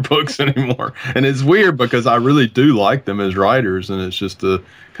read your books anymore. And it's weird because I really do like them as writers. And it's just a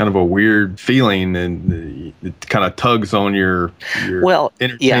kind of a weird feeling. And it kind of tugs on your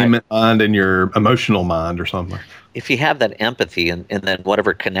entertainment mind and your emotional mind or something. If you have that empathy and then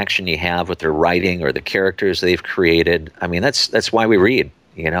whatever connection you have with their writing or the characters they've created, I mean, that's why we read.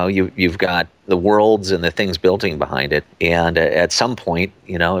 You've got the worlds and the things building behind it. And at some point,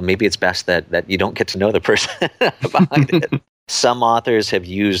 maybe it's best that you don't get to know the person behind it. Some authors have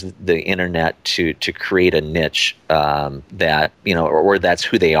used the internet to create a niche that, or that's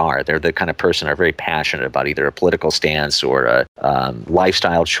who they are. They're the kind of person who are very passionate about either a political stance or a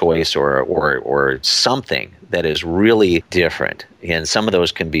lifestyle choice or something that is really different. And some of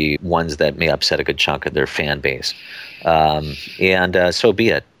those can be ones that may upset a good chunk of their fan base. And so be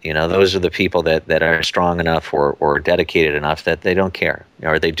it. Those are the people that are strong enough or dedicated enough that they don't care,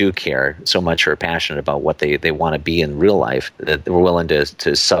 or they do care so much or are passionate about what they want to be in real life that they're willing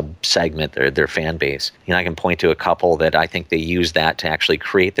to sub-segment their fan base. I can point to a couple that I think they use that to actually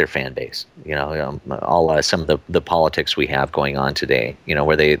create their fan base. Some of the politics we have going on today,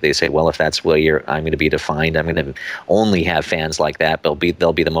 where they say, well, if that's where I'm going to be defined, I'm going to only have fans like that. They'll be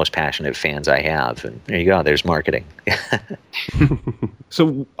the most passionate fans I have. And there you go. There's marketing.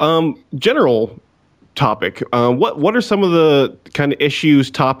 So, general topic. What are some of the kind of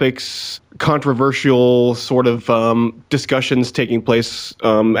issues, topics, controversial sort of discussions taking place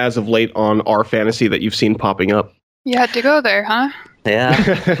as of late on our fantasy that you've seen popping up? You had to go there, huh? Yeah.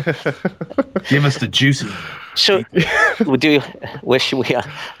 Give us the juicy. So,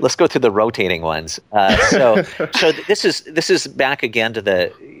 let's go through the rotating ones. So this is back again to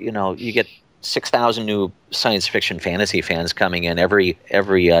the you get 6,000 new science fiction fantasy fans coming in every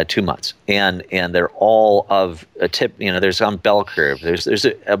 2 months, and they're all of a tip. There's on bell curve. There's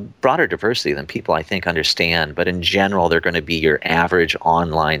a broader diversity than people I think understand. But in general, they're going to be your average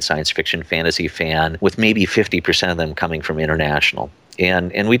online science fiction fantasy fan, with maybe 50% of them coming from international.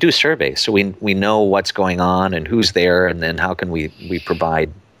 And we do surveys, so we know what's going on and who's there, and then how can we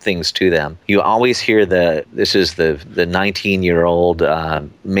provide things to them. You always hear this is the 19-year-old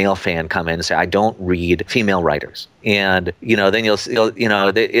male fan come in and say, I don't read female writers. And then you'll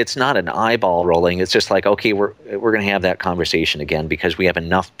it's not an eyeball rolling. It's just like, okay, we're going to have that conversation again because we have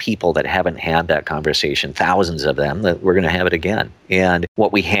enough people that haven't had that conversation, thousands of them, that we're going to have it again. And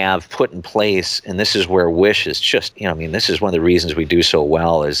what we have put in place, and this is where Wish is just, this is one of the reasons we do so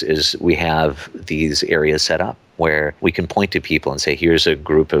well is we have these areas set up where we can point to people and say, here's a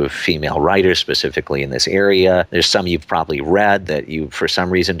group of female writers specifically in this area. There's some you've probably read that you, for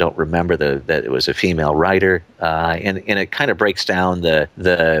some reason, don't remember that it was a female writer. And it kind of breaks down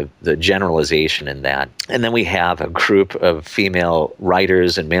the generalization in that. And then we have a group of female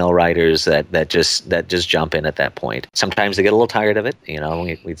writers and male writers that just jump in at that point. Sometimes they get a little tired of it.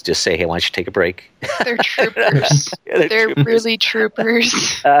 We just say, hey, why don't you take a break? They're troopers. They're troopers. Really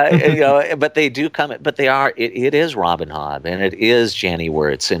troopers. But they do come. But they are. It is Robin Hobb, and it is Janny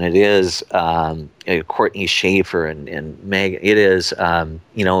Wirtz, and it is Courtney Schaefer and Meg. It is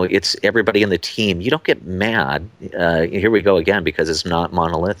it's everybody in the team. You don't get mad. Here we go again because it's not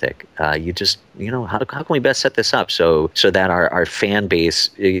monolithic. You just how can we best set this up so that our fan base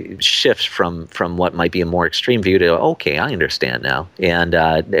shifts from what might be a more extreme view to okay, I understand now, and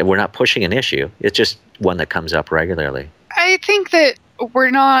we're not pushing an issue. It's just one that comes up regularly. I think that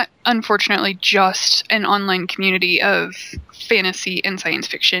we're not, unfortunately, just an online community of fantasy and science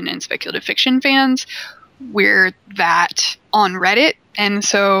fiction and speculative fiction fans. We're that on Reddit. And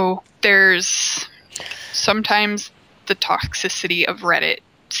so there's sometimes the toxicity of Reddit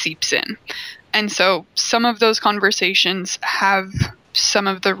seeps in. And so some of those conversations have some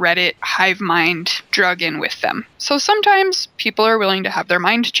of the Reddit hive mind drug in with them. So sometimes people are willing to have their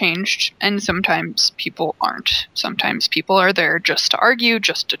mind changed, and sometimes people aren't. Sometimes people are there just to argue,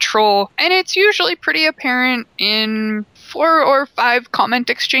 just to troll, and it's usually pretty apparent in 4 or 5 comment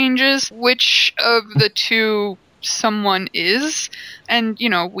exchanges which of the two someone is. And,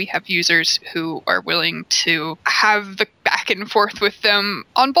 we have users who are willing to have the back and forth with them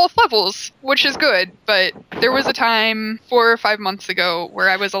on both levels, which is good. But there was a time 4 or 5 months ago where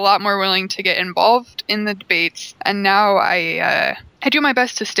I was a lot more willing to get involved in the debates. And now I do my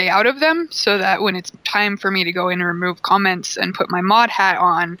best to stay out of them so that when it's time for me to go in and remove comments and put my mod hat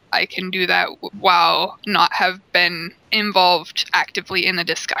on, I can do that while not have been involved actively in the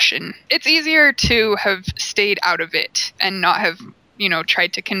discussion. It's easier to have stayed out of it and not have,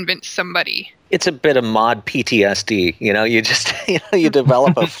 tried to convince somebody. It's a bit of mod PTSD, you just, you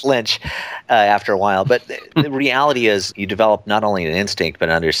develop a flinch after a while. But the reality is you develop not only an instinct, but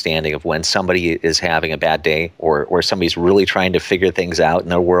an understanding of when somebody is having a bad day or somebody's really trying to figure things out in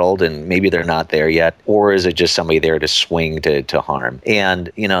their world and maybe they're not there yet, or is it just somebody there to swing to harm? And,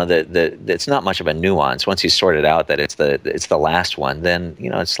 it's not much of a nuance. Once you sort it out that it's the last one, then,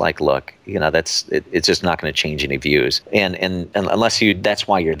 it's like, look, it's just not going to change any views. And unless that's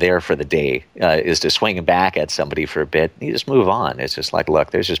why you're there for the day. Is to swing back at somebody for a bit. You just move on. It's just like, look,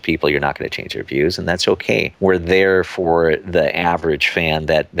 there's just people, you're not going to change their views, and that's okay. We're there for the average fan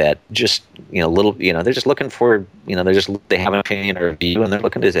that just, they're just looking for, they have an opinion or a view, and they're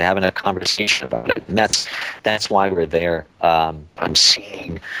looking to having a conversation about it. And that's why we're there. I'm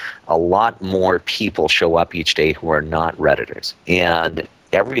seeing a lot more people show up each day who are not Redditors. And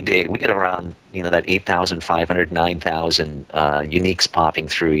every day we get around, that 8,500, 9,000 uniques popping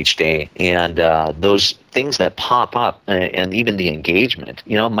through each day. And those things that pop up and even the engagement,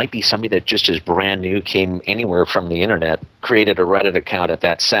 might be somebody that just is brand new, came anywhere from the internet, created a Reddit account at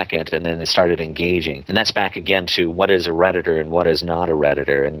that second, and then they started engaging. And that's back again to what is a Redditor and what is not a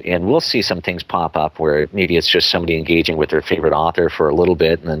Redditor. And we'll see some things pop up where maybe it's just somebody engaging with their favorite author for a little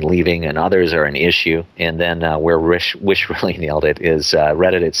bit and then leaving, and others are an issue. And then where Wish really nailed it is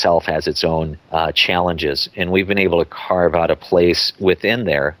Reddit itself has its own challenges, and we've been able to carve out a place within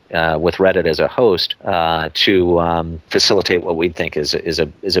there with Reddit as a host to facilitate what we think is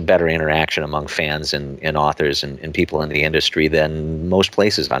a better interaction among fans and authors and people in the industry than most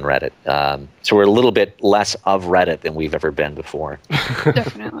places on Reddit. So we're a little bit less of Reddit than we've ever been before.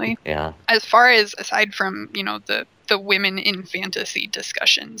 Definitely. Yeah. As far as, aside from, the women in fantasy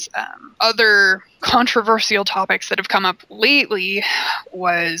discussions, other controversial topics that have come up lately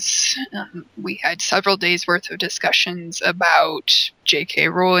was we had several days worth of discussions about J.K.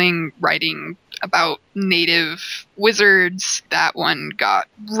 Rowling writing about native wizards. That one got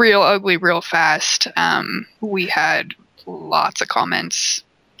real ugly real fast. We had lots of comments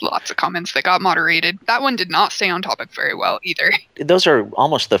that got moderated. That one did not stay on topic very well either. Those are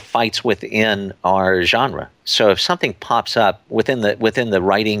almost the fights within our genre. So if something pops up within the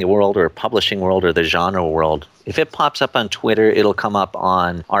writing world or publishing world or the genre world, if it pops up on Twitter, it'll come up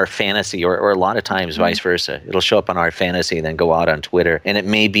on our fantasy, or a lot of times vice versa. It'll show up on our fantasy and then go out on Twitter. And it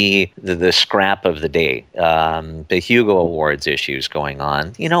may be the scrap of the day. The Hugo Awards issues going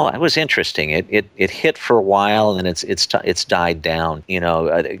on. It was interesting. It hit for a while and it's died down.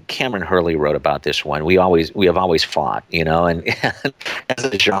 Cameron Hurley wrote about this one. We have always fought, and as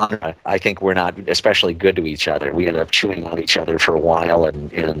a genre, I think we're not especially good to each other. We end up chewing on each other for a while,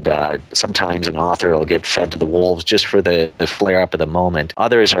 and sometimes an author will get fed to the wolves just for the flare up of the moment.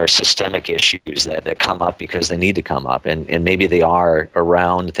 Others are systemic issues that come up because they need to come up, and maybe they are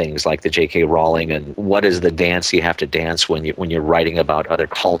around things like the J.K. Rowling and what is the dance you have to dance when you're writing about other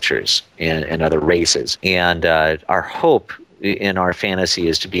cultures and other races. And our hope in our fantasy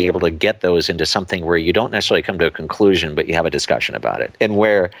is to be able to get those into something where you don't necessarily come to a conclusion, but you have a discussion about it. And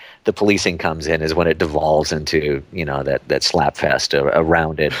where the policing comes in is when it devolves into, that slap fest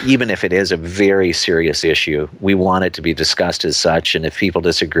around it. Even if it is a very serious issue, we want it to be discussed as such. And if people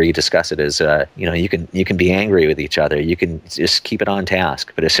disagree, discuss it as, you can be angry with each other. You can just keep it on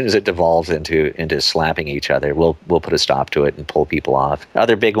task. But as soon as it devolves into slapping each other, we'll put a stop to it and pull people off.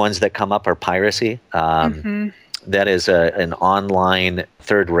 Other big ones that come up are piracy. that is an online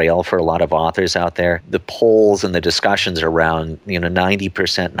third rail for a lot of authors out there. The polls and the discussions around, 90%,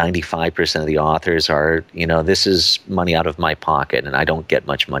 95% of the authors are, this is money out of my pocket and I don't get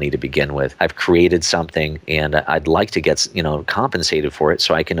much money to begin with. I've created something and I'd like to get, compensated for it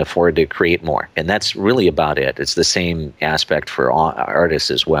so I can afford to create more. And that's really about it. It's the same aspect for artists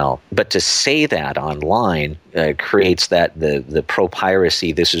as well. But to say that online creates that the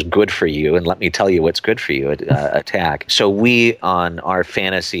pro-piracy, this is good for you, and let me tell you what's good for you attack. So we on our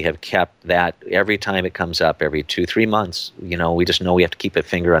fantasy have kept that every time it comes up, every 2-3 months, we just know we have to keep a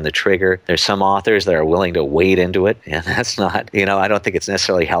finger on the trigger. There's some authors that are willing to wade into it, and that's not, I don't think it's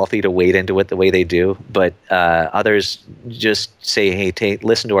necessarily healthy to wade into it the way they do, but others just say, hey,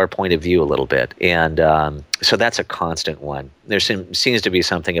 listen to our point of view a little bit. And so that's a constant one. There seems to be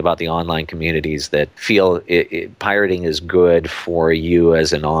something about the online communities that feel pirating is good for you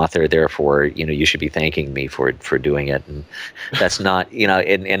as an author, therefore, you should be thanking me for doing it. And that's not,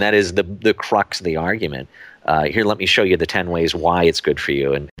 and that is the crux of the argument. Here, let me show you the 10 ways why it's good for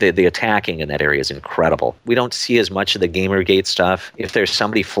you. And the attacking in that area is incredible. We don't see as much of the Gamergate stuff. If there's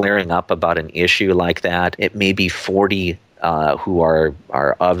somebody flaring up about an issue like that, it may be 40 who are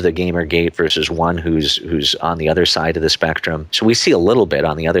of the Gamergate versus one who's on the other side of the spectrum. So we see a little bit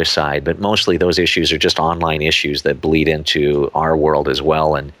on the other side, but mostly those issues are just online issues that bleed into our world as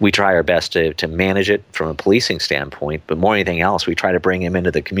well. And we try our best to manage it from a policing standpoint, but more than anything else, we try to bring him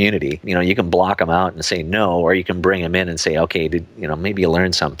into the community. You can block them out and say no, or you can bring him in and say, okay, maybe you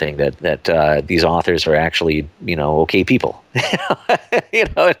learned something that these authors are actually, okay people.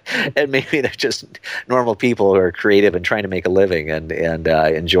 And maybe they're just normal people who are creative and trying to make a living and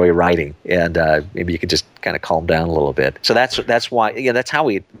enjoy writing, and maybe you could just kind of calm down a little bit. So that's why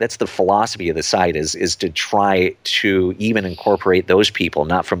that's the philosophy of the site is to try to even incorporate those people,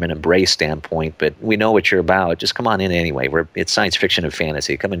 not from an embrace standpoint, but we know what you're about. Just come on in anyway. It's science fiction and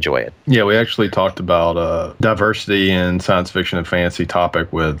fantasy. Come enjoy it. Yeah, we actually talked about diversity in science fiction and fantasy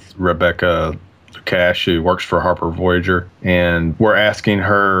topic with Rebecca Cash, who works for Harper Voyager, and we're asking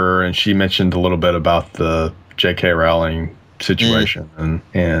her, and she mentioned a little bit about the J.K. Rowling situation,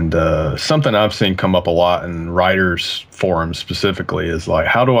 and something I've seen come up a lot in writers' forums specifically is like,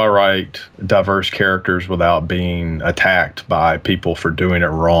 how do I write diverse characters without being attacked by people for doing it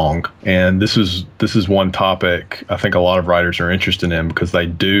wrong? And this is one topic I think a lot of writers are interested in, because they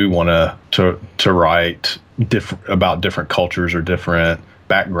do want to write about different cultures or different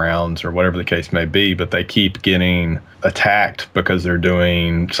backgrounds or whatever the case may be, but they keep getting attacked because they're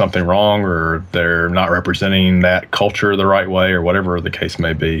doing something wrong or they're not representing that culture the right way or whatever the case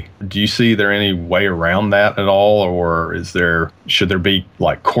may be. Do you see there any way around that at all, or should there be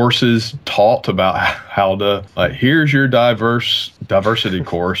like courses taught about how to here's your diversity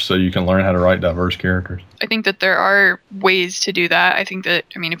course so you can learn how to write diverse characters? I think that there are ways to do that. I think that,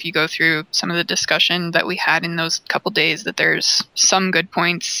 if you go through some of the discussion that we had in those couple days, that there's some good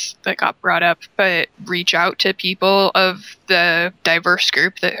points that got brought up, but reach out to people of the diverse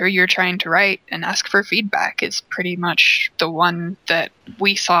group who you're trying to write and ask for feedback is pretty much the one that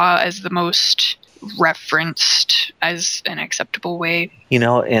we saw as the most referenced as an acceptable way.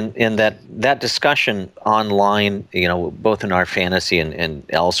 And that discussion online, both in our fantasy and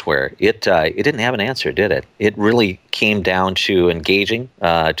elsewhere, it didn't have an answer, did it? It really came down to engaging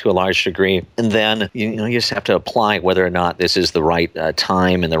to a large degree, and then you just have to apply whether or not this is the right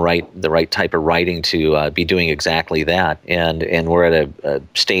time and the right type of writing to be doing exactly that. And we're at a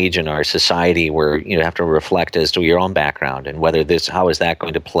stage in our society where you have to reflect as to your own background and how is that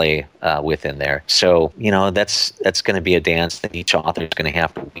going to play within there. So that's going to be a dance that each author is going to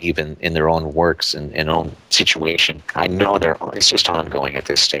have to weave in their own works and own situation. I know it's just ongoing at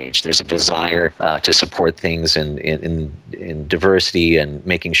this stage. There's a desire to support things in diversity and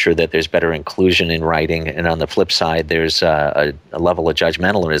making sure that there's better inclusion in writing. And on the flip side, there's a level of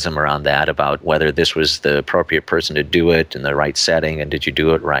judgmentalism around that about whether this was the appropriate person to do it in the right setting and did you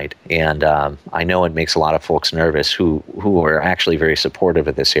do it right. And I know it makes a lot of folks nervous who are actually very supportive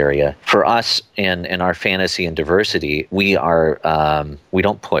of this area. For us and our fantasy and diversity, we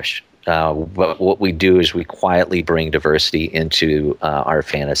don't push. But what we do is we quietly bring diversity into our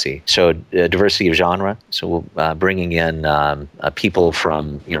fantasy. So diversity of genre. So bringing in people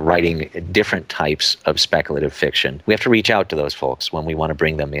from writing different types of speculative fiction. We have to reach out to those folks when we want to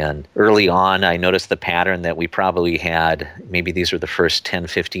bring them in. Early on, I noticed the pattern that we probably had, maybe these were the first 10,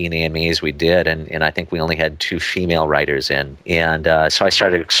 15 AMAs we did, and I think we only had 2 female writers in. And so I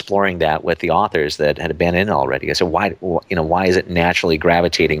started exploring that with the authors that had been in already. I said, why is it naturally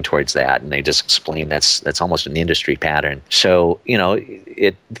gravitating towards towards that, and they just explain that's almost an industry pattern. So,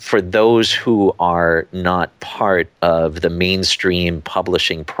 for those who are not part of the mainstream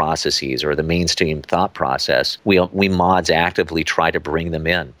publishing processes or the mainstream thought process, we mods actively try to bring them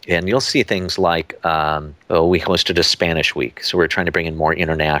in. And you'll see things like, we hosted a Spanish week, so we're trying to bring in more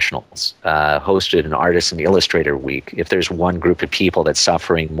internationals. Hosted an artist and illustrator week. If there's one group of people that's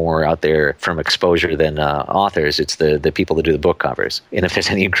suffering more out there from exposure than authors, it's the people that do the book covers. And if there's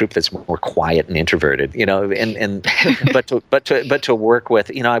any group that's more quiet and introverted, but to work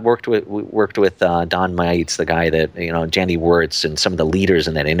with, I worked with Don Mites, the guy that, Jandy Wirtz, and some of the leaders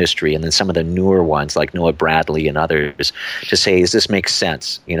in that industry, and then some of the newer ones like Noah Bradley and others, to say, does this make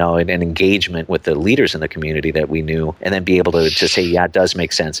sense? And engagement with the leaders in the community that we knew, and then be able to say, yeah, it does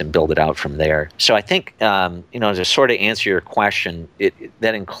make sense, and build it out from there. So I think, to sort of answer your question,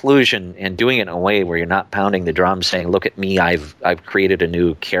 that inclusion and doing it in a way where you're not pounding the drum saying, look at me, I've created a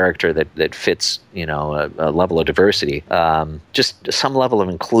new character that fits, a level of diversity. Just some level of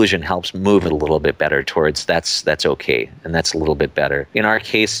inclusion helps move it a little bit better towards that's okay, and that's a little bit better. In our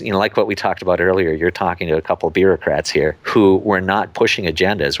case, like what we talked about earlier, you're talking to a couple of bureaucrats here who were not pushing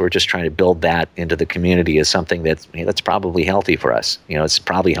agendas. We're just trying to build that into the community as something that's probably healthy for us. It's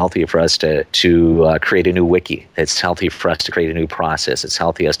probably healthy for us to create a new wiki. It's healthy for us to create a new process. It's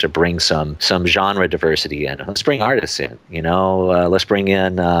healthy us to bring some genre diversity in. Let's bring artists in. Let's bring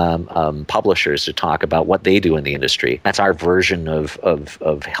in publishers to talk about what they do in the industry. That's our version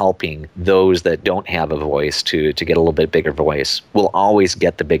of helping those that don't have a voice to get a little bit bigger voice. We'll always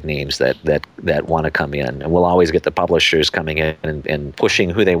get the big names that want to come in, and we'll always get the publishers coming in and pushing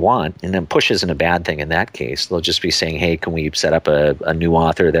who they want. And then push isn't a bad thing in that case. They'll just be saying, hey, can we set up a new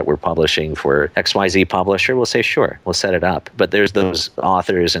author that we're publishing for XYZ publisher? We'll say, sure, we'll set it up. But there's those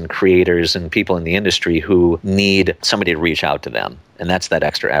authors and creators and people in the industry who need somebody to reach out to them. And that's that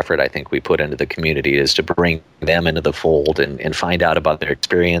extra effort I think we put into the community, is to bring them into the fold and find out about their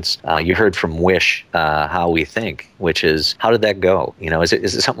experience. You heard from Wish how we think, which is, how did that go? Is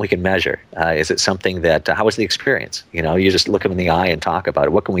it something we can measure? Is it something that, how was the experience? You just look them in the eye and talk about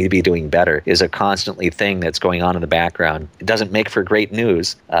it. What can we be doing better? Is a constantly thing that's going on in the background. It doesn't make for great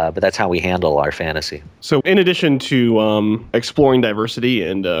news, but that's how we handle our fantasy. So in addition to exploring diversity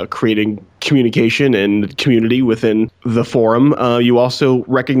and creating communication and community within the forum, you also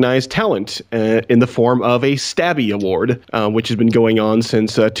recognize talent in the form of a Stabby Award, which has been going on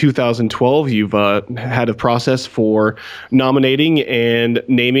since 2012. You've had a process for nominating and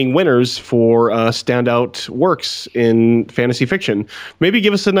naming winners for standout works in fantasy fiction. Maybe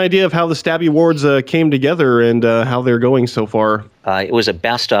give us an idea of how the Stabby Awards came together and how they're going so far. It was a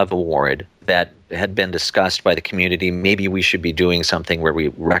best of award that had been discussed by the community. Maybe we should be doing something where we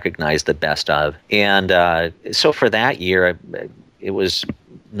recognize the best of. And so for that year, it was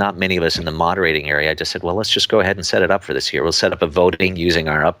not many of us in the moderating area. I just said, well, let's just go ahead and set it up for this year. We'll set up a voting using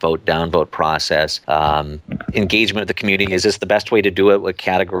our upvote, downvote process. Engagement with the community. Is this the best way to do it? What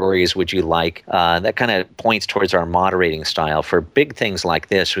categories would you like? That kind of points towards our moderating style. For big things like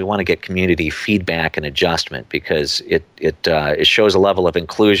this, we want to get community feedback and adjustment, because it shows a level of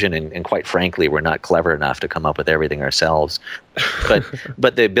inclusion, and quite frankly, we're not clever enough to come up with everything ourselves.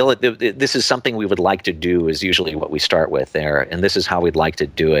 But the ability, this is something we would like to do, is usually what we start with there, and this is how we'd like to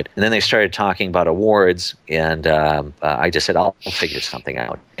do it. And then they started talking about awards, and I just said, I'll figure something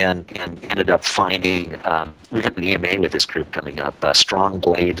out, and ended up finding, we have an EMA with this group coming up,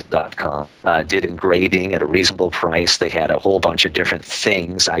 strongblade.com, did engraving at a reasonable price. They had a whole bunch of different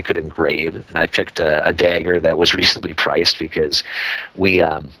things I could engrave, and I picked a dagger that was reasonably priced, because we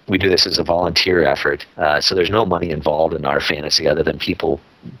do this as a volunteer effort, so there's no money involved in our fantasy other than people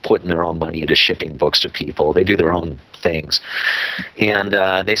putting their own money into shipping books to people. They do their own things, and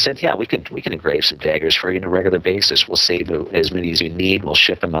they said, yeah, we can engrave some daggers for you on a regular basis. We'll save as many as you need. We'll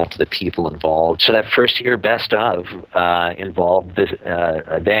ship them out to the people involved. So that first year best of involved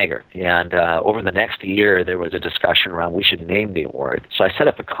a dagger, and over the next year there was a discussion around we should name the award. So I set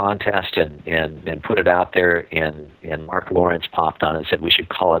up a contest and put it out there, and Mark Lawrence popped on and said we should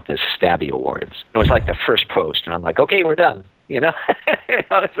call it the Stabby Awards. It was like the first post, and I'm like, okay, we're done.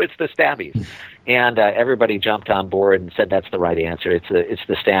 It's the Stabbies. And everybody jumped on board and said that's the right answer. It's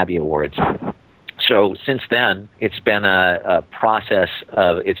the Stabby Awards. So since then, it's been a process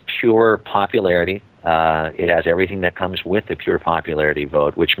of its pure popularity. It has everything that comes with the pure popularity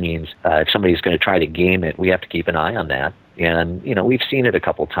vote, which means if somebody's going to try to game it, we have to keep an eye on that. And we've seen it a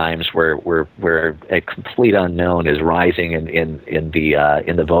couple times where a complete unknown is rising in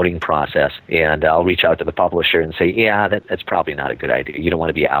the voting process, and I'll reach out to the publisher and say, yeah, that's probably not a good idea. You don't want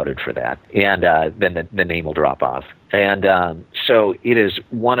to be outed for that, and then the name will drop off. And so it is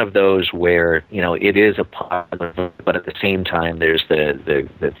one of those where, it is a popular book, but at the same time, there's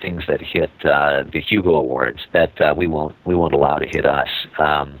the things that hit the Hugo Awards that we won't allow to hit us.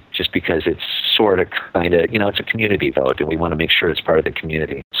 Just because it's sort of it's a community vote, and we want to make sure it's part of the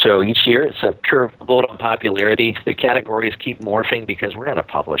community. So each year it's a pure vote on popularity. The categories keep morphing because we're not a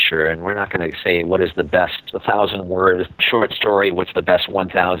publisher, and we're not going to say what is the best 1,000-word short story, what's the best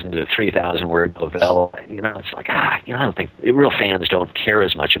 1,000 to 3,000-word novella. It's like, I don't think real fans don't care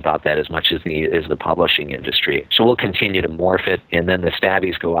as much about that as much as the publishing industry. So we'll continue to morph it, and then the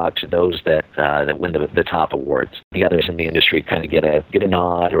Stabbies go out to those that win the top awards. The others in the industry kind of get a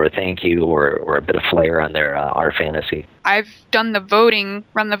nod or a thank you or a bit of flair on their our fantasy. I've run the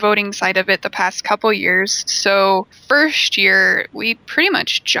voting side of it the past couple years. So first year, we pretty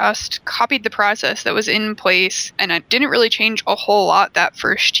much just copied the process that was in place, and it didn't really change a whole lot that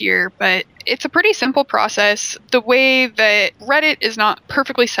first year, but it's a pretty simple process. The way that Reddit is not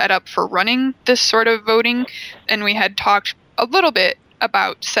perfectly set up for running this sort of voting, and we had talked a little bit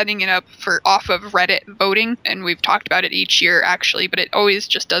about setting it up for off of Reddit voting, and we've talked about it each year actually, but it always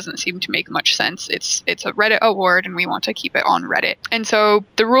just doesn't seem to make much sense. It's a Reddit award, and we want to keep it on Reddit. And so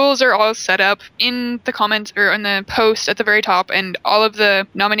the rules are all set up in the comments or in the post at the very top, and all of the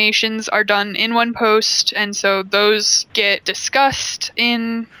nominations are done in one post, and so those get discussed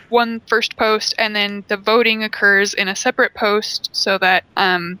in one first post, and then the voting occurs in a separate post, so that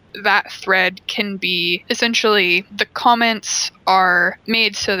that thread can be essentially, the comments are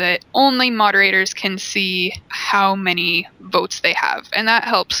made so that only moderators can see how many votes they have, and that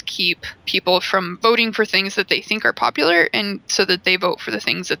helps keep people from voting for things that they think are popular, and so that they vote for the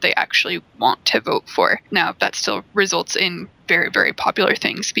things that they actually want to vote for. Now, that still results in very, very popular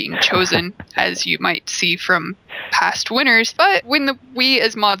things being chosen, as you might see from past winners. But when we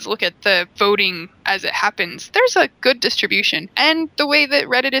as mods look at the voting as it happens, there's a good distribution. And the way that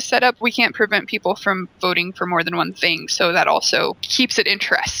Reddit is set up, we can't prevent people from voting for more than one thing. So that also keeps it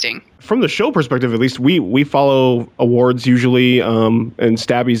interesting. From the show perspective, at least, we follow awards usually, and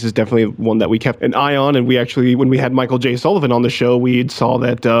Stabbies is definitely one that we kept an eye on. And we actually, when we had Michael J. Sullivan on the show, we saw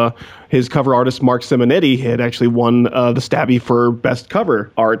that his cover artist, Mark Simonetti, had actually won the Stabby for best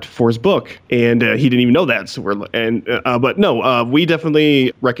cover art for his book, and he didn't even know that. So we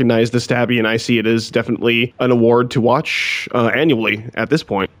definitely recognize the Stabby, and I see it as definitely an award to watch annually at this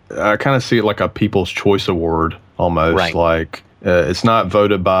point. I kind of see it like a People's Choice Award almost, right. Like. It's not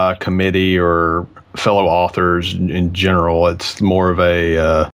voted by a committee or fellow authors in general. It's more of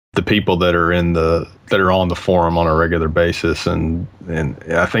the people that are on the forum on a regular basis, and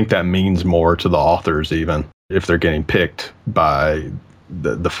I think that means more to the authors, even if they're getting picked by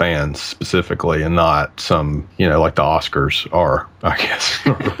the fans specifically, and not some like the Oscars are, I guess.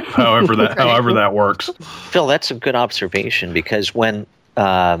 however that works. Phil, that's a good observation, because when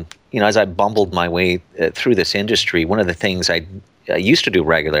as I bumbled my way through this industry, one of the things I used to do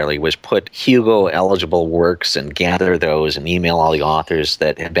regularly was put Hugo-eligible works and gather those and email all the authors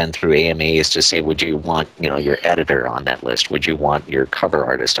that had been through AMAs to say, would you want your editor on that list? Would you want your cover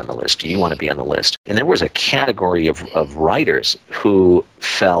artist on the list? Do you want to be on the list? And there was a category of writers who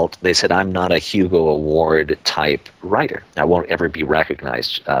they said, I'm not a Hugo Award type writer. I won't ever be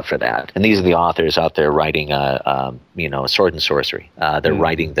recognized for that. And these are the authors out there writing, sword and sorcery. They're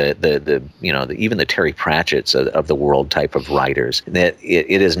writing even the Terry Pratchett's of the world type of writers. That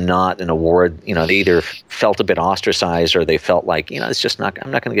it is not an award. They either felt a bit ostracized, or they felt like it's just not. I'm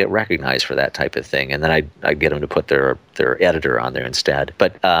not going to get recognized for that type of thing. And then I get them to put their editor on there instead.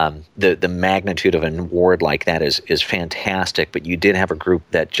 But the magnitude of an award like that is fantastic. But you did have a group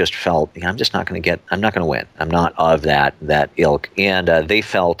that just felt, I'm not going to win. I'm not of that ilk. And they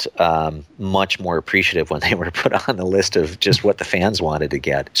felt much more appreciative when they were put on the list of just what the fans wanted to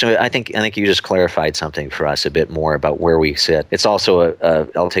get. So I think you just clarified something for us a bit more about where we sit. It's also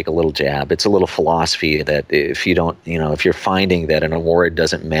I'll take a little jab. It's a little philosophy that if you don't, if you're finding that an award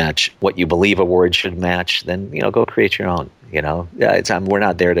doesn't match what you believe awards should match, then go create your own. We're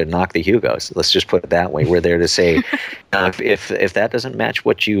not there to knock the Hugos. Let's just put it that way. We're there to say, if that doesn't match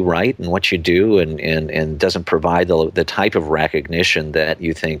what you write and what you do, and doesn't provide the type of recognition that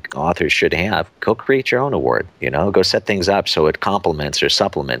you think authors should have, go create your own award. Go set things up so it complements or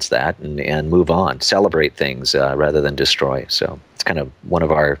supplements that, and move on. Celebrate things rather than destroy. So It's kind of one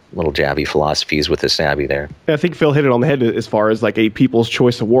of our little jabby philosophies with the Stabby there. I think Phil hit it on the head as far as like a People's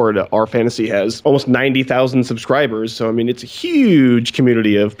Choice Award. Our Fantasy has almost 90,000 subscribers. So, I mean, it's a huge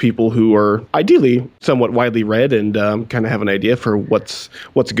community of people who are ideally somewhat widely read and kind of have an idea for what's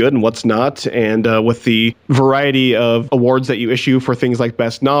good and what's not. And with the variety of awards that you issue for things like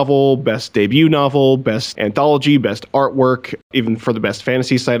Best Novel, Best Debut Novel, Best Anthology, Best Artwork, even for the Best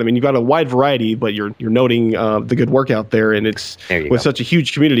Fantasy site. I mean, you've got a wide variety, but you're noting the good work out there. And it's with such a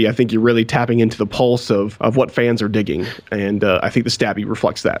huge community, I think you're really tapping into the pulse of what fans are digging. And I think the Stabby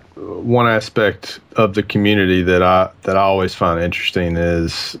reflects that. One aspect of the community that I always find interesting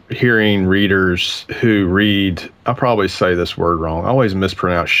is hearing readers who read, I'll probably say this word wrong. I always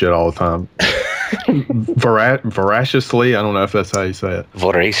mispronounce shit all the time. Voraciously. I don't know if that's how you say it.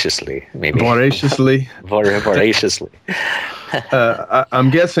 Voraciously, maybe. Voraciously. Voraciously. I'm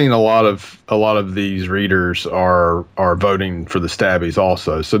guessing a lot of these readers are voting for the Stabbies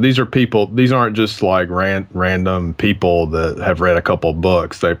also. So these are people. These aren't just like random people that have read a couple of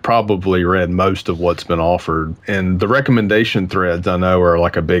books. They probably read most of what's been offered. And the recommendation threads I know are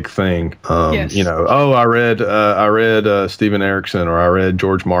like a big thing. Yes. You know, I read Stephen Erickson, or I read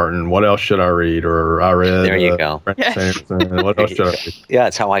George Martin. What else should I read? Or I read. There you go. Sanderson. What else should I read? Yeah,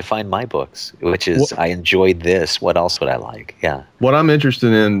 it's how I find my books, which is I enjoyed this. What else would I like? Yeah. What I'm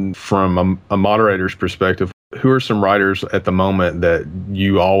interested in from a moderator's perspective, who are some writers at the moment that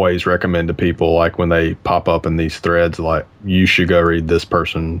you always recommend to people, like when they pop up in these threads, like you should go read this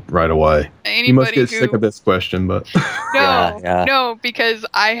person right away? You must get sick of this question, but no, because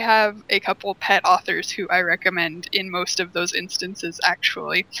I have a couple pet authors who I recommend in most of those instances,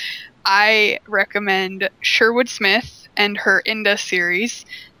 actually. I recommend Sherwood Smith and her Inda series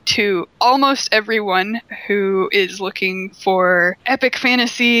to almost everyone who is looking for epic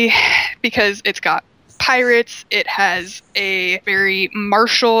fantasy, because it's got pirates, it has a very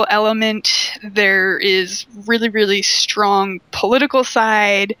martial element, there is really, really strong political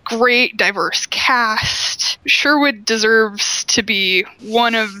side, great diverse cast. Sherwood deserves to be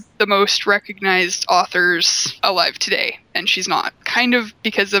one of the most recognized authors alive today, and she's not, kind of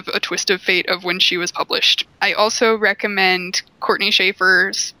because of a twist of fate of when she was published. I also recommend Courtney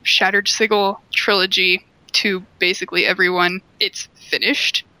Schaefer's Shattered Sigil trilogy to basically everyone. It's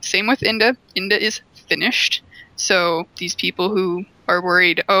finished. Same with Inda. Inda is finished. So these people who are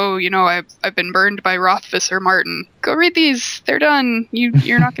worried, I've been burned by Rothfuss or Martin, go read these. They're done.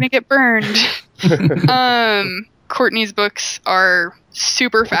 You're not going to get burned. Courtney's books are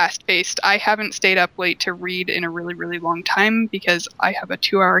super fast-paced. I haven't stayed up late to read in a really, really long time because I have a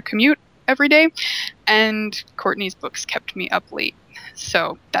 2-hour commute every day, and Courtney's books kept me up late.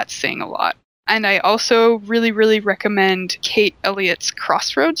 So that's saying a lot. And I also really, really recommend Kate Elliott's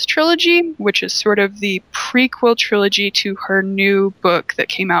Crossroads trilogy, which is sort of the prequel trilogy to her new book that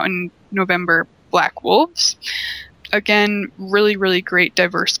came out in November, Black Wolves. Again, really, really great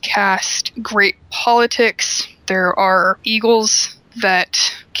diverse cast, great politics. There are eagles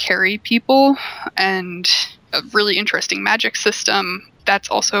that carry people, and a really interesting magic system. That's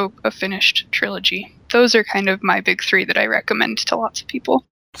also a finished trilogy. Those are kind of my big 3 that I recommend to lots of people.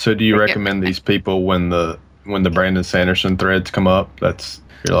 So do you recommend these people when the Brandon Sanderson threads come up?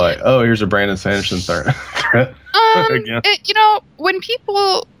 You're like, oh, here's a Brandon Sanderson thread. Again.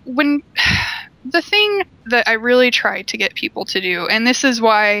 When the thing that I really try to get people to do, and this is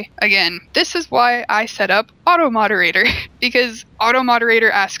why I set up Auto Moderator, because Auto Moderator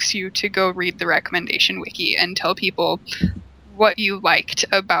asks you to go read the recommendation wiki and tell people what you liked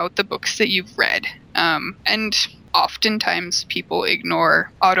about the books that you've read. And oftentimes people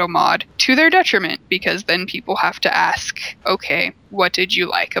ignore AutoMod to their detriment, because then people have to ask, okay, what did you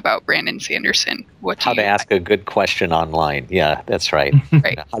like about Brandon Sanderson? How to ask a good question online. Yeah, that's right.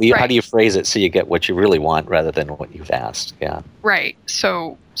 Right. How do you phrase it so you get what you really want rather than what you've asked? Yeah. Right.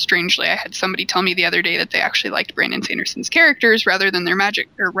 So strangely, I had somebody tell me the other day that they actually liked Brandon Sanderson's characters rather than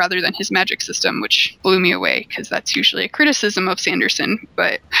his magic system, which blew me away, because that's usually a criticism of Sanderson,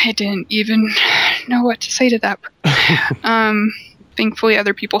 but I didn't even know what to say to that. Thankfully,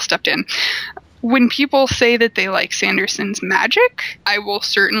 other people stepped in. When people say that they like Sanderson's magic, I will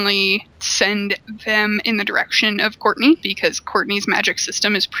certainly send them in the direction of Courtney, because Courtney's magic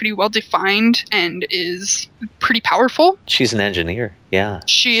system is pretty well defined and is pretty powerful. She's an engineer, yeah.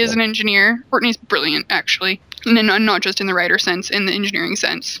 She is an engineer. Courtney's brilliant, actually. And not just in the writer sense, in the engineering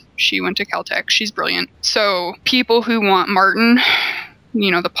sense. She went to Caltech. She's brilliant. So people who want Martin,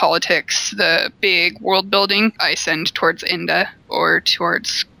 the politics, the big world building, I send towards Inda or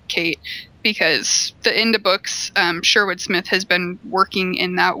towards Kate. Because the Inda books, Sherwood Smith has been working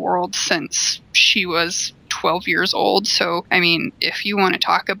in that world since she was 12 years old. So, I mean, if you want to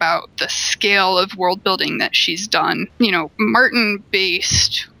talk about the scale of world building that she's done, Martin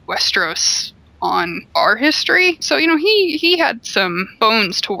based Westeros on our history. So, he had some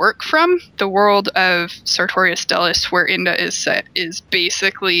bones to work from. The world of Sartorius Stellus, where Inda is set, is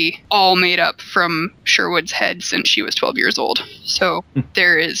basically all made up from Sherwood's head since she was 12 years old. So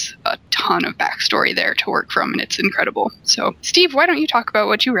there is a ton of backstory there to work from, and it's incredible. So, Steve, why don't you talk about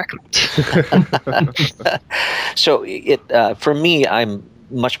what you recommend? So, for me, I'm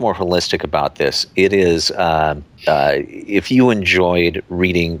much more holistic about this. It is, if you enjoyed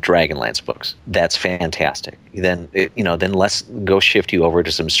reading Dragonlance books, that's fantastic. Then let's go shift you over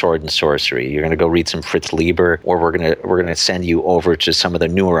to some sword and sorcery. You're going to go read some Fritz Lieber, or we're going to send you over to some of the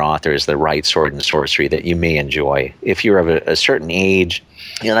newer authors that write sword and sorcery that you may enjoy. If you're of a certain age,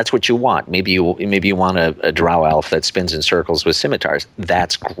 that's what you want. Maybe you want a drow elf that spins in circles with scimitars.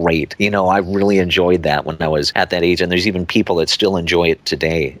 That's great. I really enjoyed that when I was at that age, and there's even people that still enjoy it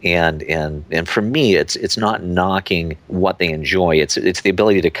today. And for me, it's not knocking what they enjoy. It's the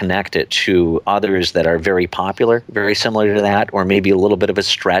ability to connect it to others that are very popular, very similar to that, or maybe a little bit of a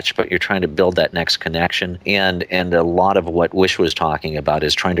stretch, but you're trying to build that next connection. And a lot of what Wish was talking about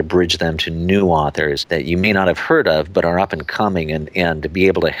is trying to bridge them to new authors that you may not have heard of, but are up and coming, and to be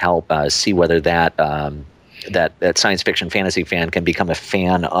able to help see whether that science fiction fantasy fan can become a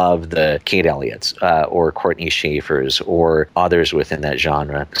fan of the Kate Elliott's or Courtney Schaefer's or others within that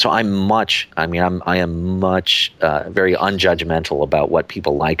genre. So I am much very unjudgmental about what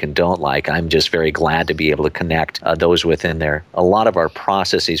people like and don't like. I'm just very glad to be able to connect those within there. A lot of our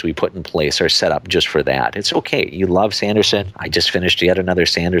processes we put in place are set up just for that. It's okay. You love Sanderson. I just finished yet another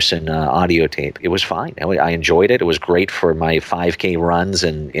Sanderson audio tape. It was fine. I enjoyed it. It was great for my 5K runs,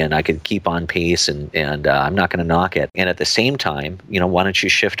 and I could keep on pace, and I'm not going to knock it. And at the same time, why don't you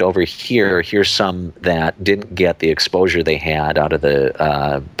shift over here? Here's some that didn't get the exposure they had out of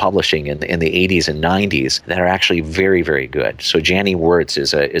the publishing in the 80s and 90s that are actually very, very good. So Janny Wirtz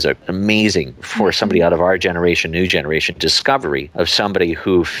is a amazing, for somebody out of our generation, new generation, discovery of somebody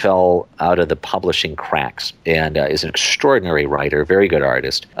who fell out of the publishing cracks and is an extraordinary writer, very good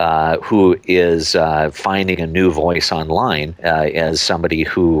artist, who is finding a new voice online as somebody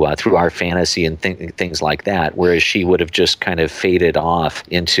who, through our fantasy and things like that, whereas she would have just kind of faded off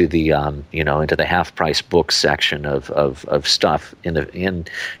into the into the half price book section of stuff and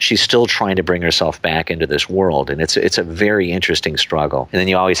she's still trying to bring herself back into this world, and it's a very interesting struggle. And then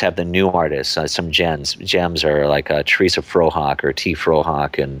you always have the new artists, some gems are like Teresa Frohawk or T.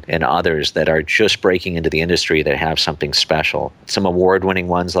 Frohawk and others that are just breaking into the industry that have something special. Some award-winning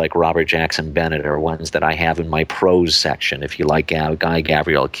ones like Robert Jackson Bennett are ones that I have in my prose section. If you like Guy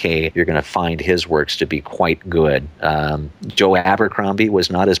Gabriel Kay, you're going to find his works to be quite good. Joe Abercrombie was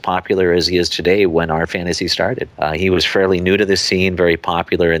not as popular as he is today when our fantasy started. He was fairly new to the scene, very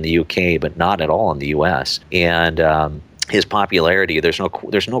popular in the UK, but not at all in the US. And his popularity, there's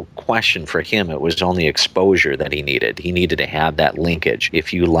no question for him. It was only exposure that he needed. He needed to have that linkage.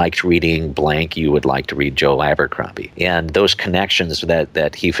 If you liked reading blank, you would like to read Joe Abercrombie. And those connections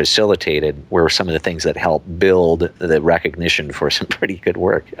that he facilitated were some of the things that helped build the recognition for some pretty good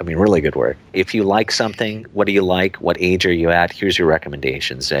work. I mean, really good work. If you like something, what do you like? What age are you at? Here's your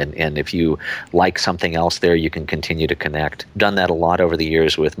recommendations. And if you like something else there, you can continue to connect. Done that a lot over the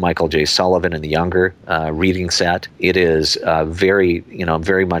years with Michael J. Sullivan and the Younger reading set. It is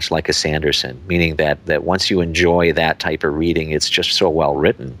very much like a Sanderson, meaning that once you enjoy that type of reading, it's just so well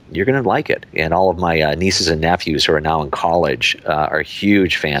written, you're going to like it. And all of my nieces and nephews who are now in college are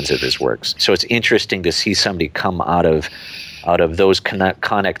huge fans of his works. So it's interesting to see somebody come out of those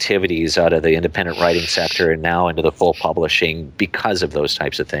connectivities out of the independent writing sector and now into the full publishing because of those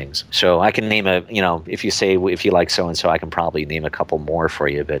types of things. So I can name if you like so-and-so, I can probably name a couple more for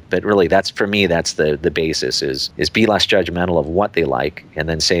you. But really, that's the basis is be less judgmental of what they like, and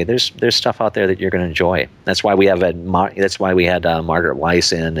then say there's stuff out there that you're going to enjoy. That's why we had Margaret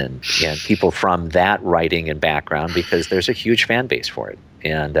Weiss in and people from that writing and background, because there's a huge fan base for it.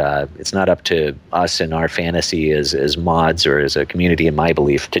 And it's not up to us and our fantasy as mods or as a community, in my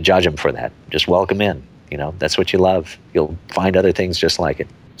belief, to judge them for that. Just welcome in. That's what you love. You'll find other things just like it.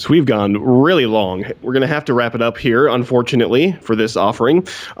 So we've gone really long. We're going to have to wrap it up here, unfortunately, for this offering.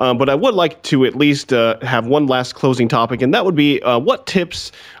 But I would like to at least have one last closing topic, and that would be what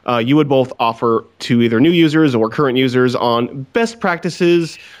tips you would both offer to either new users or current users on best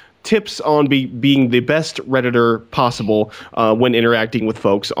practices, tips on being the best Redditor possible when interacting with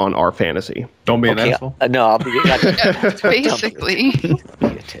folks on our fantasy. Don't be an asshole. No, I'll be. Basically.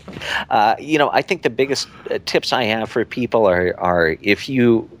 I think the biggest tips I have for people are if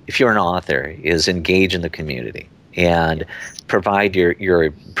you're an author, is engage in the community and provide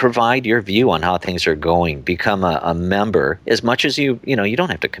your view on how things are going. Become a member as much as you don't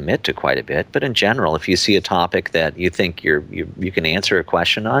have to commit to quite a bit, but in general, if you see a topic that you think you can answer a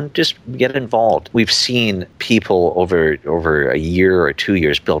question on, just get involved. We've seen people over a year or 2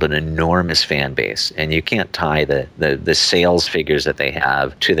 years build an enormous fan base, and you can't tie the sales figures that they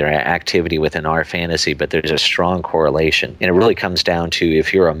have to their activity within our fantasy, but there's a strong correlation, and it really comes down to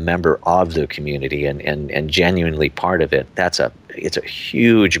if you're a member of the community and genuinely part of it. It's a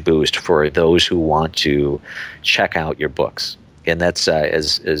huge boost for those who want to check out your books. And that's,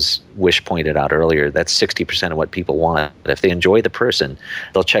 as Wish pointed out earlier, that's 60% of what people want. If they enjoy the person,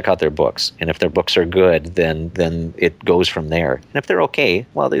 they'll check out their books. And if their books are good, then it goes from there. And if they're okay,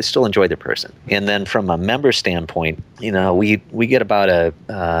 well, they still enjoy the person. And then from a member standpoint, we get about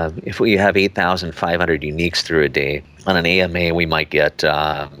if we have 8,500 uniques through a day, on an AMA, we might get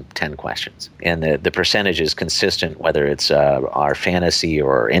 10 questions. And the percentage is consistent, whether it's our fantasy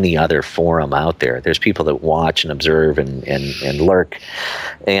or any other forum out there. There's people that watch and observe and lurk,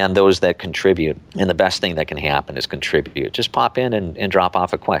 and those that contribute. And the best thing that can happen is contribute. Just pop in and drop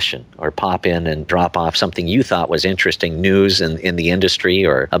off a question, or pop in and drop off something you thought was interesting, news in the industry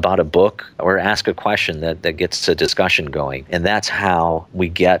or about a book, or ask a question that gets a discussion going. And that's how we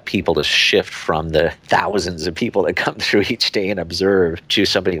get people to shift from the thousands of people that come through each day and observe to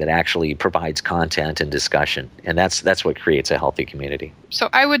somebody that actually provides content and discussion. And that's what creates a healthy community. So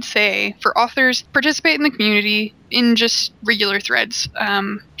I would say for authors, participate in the community in just regular threads.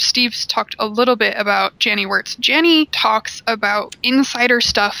 Steve's talked a little bit about Janny Wirtz. Janny talks about insider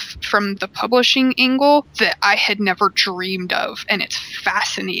stuff from the publishing angle that I had never dreamed of, and it's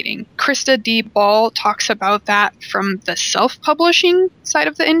fascinating. Krista D. Ball talks about that from the self-publishing side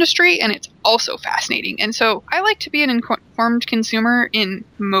of the industry, and it's also fascinating. And so I like to be an informed consumer in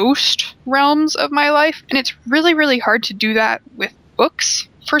most realms of my life, and it's really, really hard to do that with books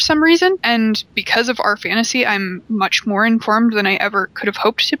for some reason. And because of our fantasy, I'm much more informed than I ever could have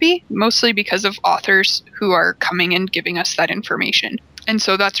hoped to be, mostly because of authors who are coming and giving us that information. And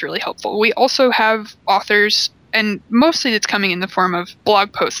so that's really helpful. We also have authors, and mostly it's coming in the form of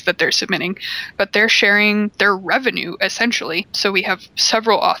blog posts that they're submitting, but they're sharing their revenue essentially. So we have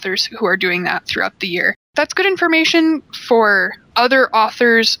several authors who are doing that throughout the year. That's good information for other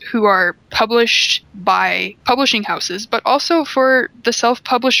authors who are published by publishing houses, but also for the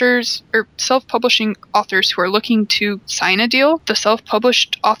self-publishers or self-publishing authors who are looking to sign a deal, the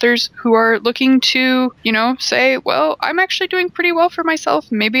self-published authors who are looking to, say, well, I'm actually doing pretty well for myself.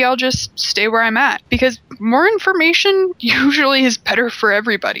 Maybe I'll just stay where I'm at, because more information usually is better for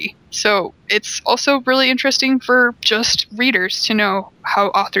everybody. So it's also really interesting for just readers to know how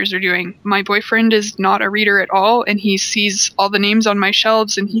authors are doing. My boyfriend is not a reader at all, and he sees all the names on my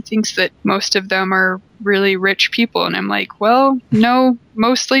shelves, and he thinks that most of them are really rich people. And I'm like, well, no,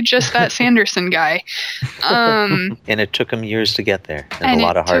 mostly just that Sanderson guy. And it took him years to get there, and a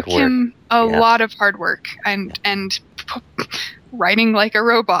lot of hard work. Him a lot of hard work and writing like a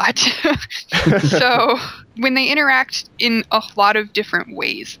robot. So when they interact in a lot of different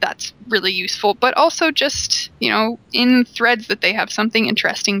ways, that's really useful. But also just, in threads that they have something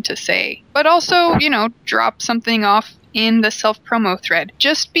interesting to say. But also, drop something off in the self-promo thread.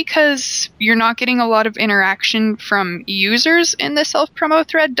 Just because you're not getting a lot of interaction from users in the self-promo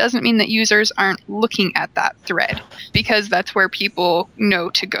thread doesn't mean that users aren't looking at that thread, because that's where people know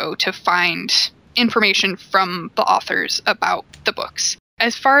to go to find information from the authors about the books.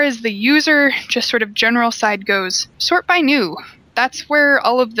 As far as the user, just sort of general side goes, sort by new. That's where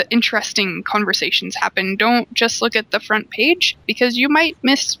all of the interesting conversations happen. Don't just look at the front page, because you might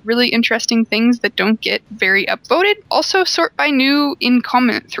miss really interesting things that don't get very upvoted. Also sort by new in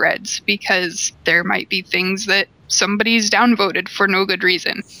comment threads, because there might be things that somebody's downvoted for no good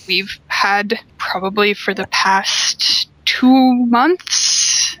reason. We've had, probably for the past 2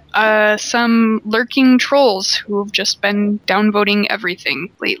 months, some lurking trolls who have just been downvoting everything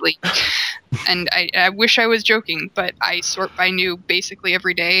lately. And I wish I was joking, but I sort by new basically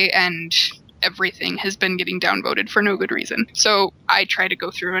every day, and everything has been getting downvoted for no good reason. So I try to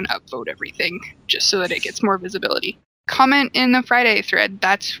go through and upvote everything just so that it gets more visibility. Comment in the Friday thread.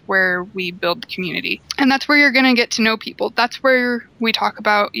 That's where we build community. And that's where you're going to get to know people. That's where we talk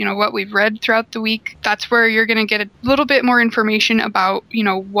about, what we've read throughout the week. That's where you're going to get a little bit more information about,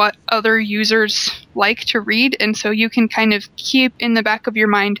 what other users like to read. And so you can kind of keep in the back of your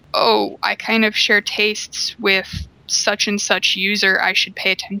mind, oh, I kind of share tastes with such and such user, I should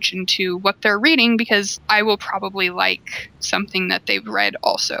pay attention to what they're reading because I will probably like something that they've read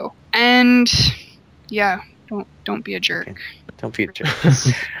also. And yeah, don't be a jerk. Don't be a jerk.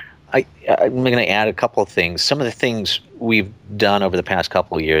 I'm going to add a couple of things. Some of the things we've done over the past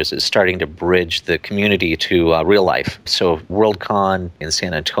couple of years is starting to bridge the community to real life. So Worldcon in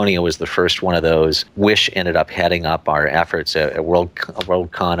San Antonio was the first one of those. Wish ended up heading up our efforts at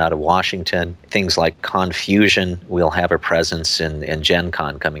Worldcon out of Washington. Things like Confusion, we'll have a presence, and Gen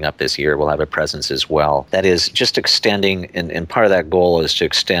Con coming up this year, we'll have a presence as well. That is just extending, and part of that goal is to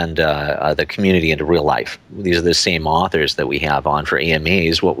extend the community into real life. These are the same authors that we have on for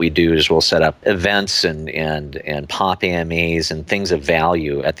AMAs. What we do is we'll set up events and pop AMAs and things of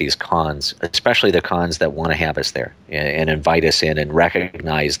value at these cons, especially the cons that want to have us there and invite us in and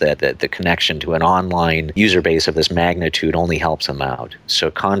recognize that the connection to an online user base of this magnitude only helps them out.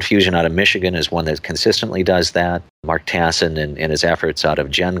 So Confusion out of Michigan is one that consistently does that. Mark Tassin and his efforts out of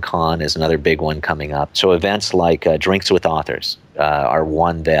Gen Con is another big one coming up. So events like Drinks with Authors are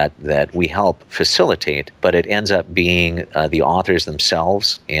one that we help facilitate, but it ends up being the authors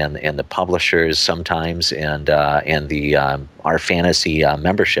themselves and the publishers sometimes and the our fantasy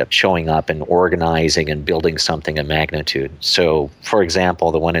membership showing up and organizing and building something of magnitude. So, for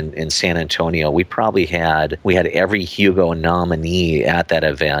example, the one in San Antonio, we had every Hugo nominee at that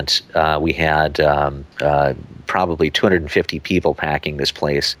event. We had probably 250 people packing this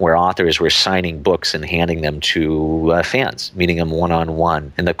place, where authors were signing books and handing them to fans, meeting them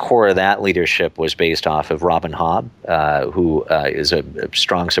one-on-one. And the core of that leadership was based off of Robin Hobb, who is a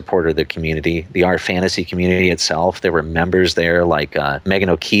strong supporter of the community. The art fantasy community itself, there were members there like Megan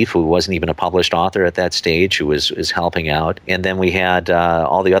O'Keefe, who wasn't even a published author at that stage, who was helping out. And then we had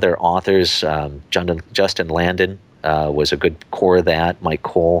all the other authors, Justin Landon, was a good core of that, Mike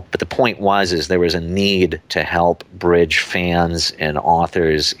Cole. But the point is there was a need to help bridge fans and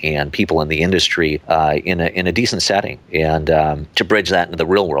authors and people in the industry in a decent setting, and to bridge that into the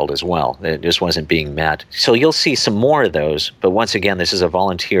real world as well. It just wasn't being met. So you'll see some more of those, but once again, this is a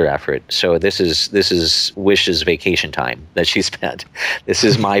volunteer effort. So this is Wish's vacation time that she spent. This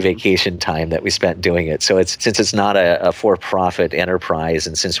is my vacation time that we spent doing it. So since it's not a for-profit enterprise,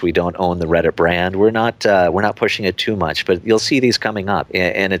 and since we don't own the Reddit brand, we're not pushing it too much, but you'll see these coming up,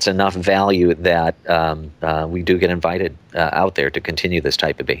 and it's enough value that we do get invited out there to continue this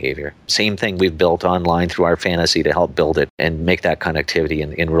type of behavior. Same thing we've built online through our fantasy to help build it and make that connectivity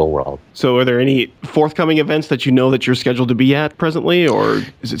in real world. So are there any forthcoming events that you know that you're scheduled to be at presently, or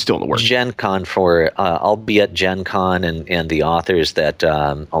is it still in the works? Gen Con I'll be at Gen Con and the authors that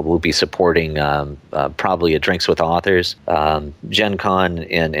we'll be supporting, probably at Drinks with Authors. Gen Con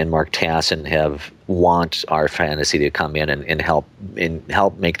and Mark Tassin want our fantasy to come in and help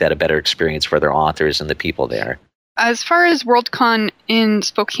make that a better experience for their authors and the people there. As far as Worldcon in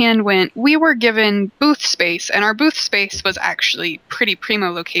Spokane went, we were given booth space, and our booth space was actually pretty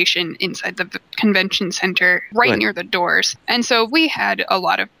primo location inside the convention center, right near the doors. And so we had a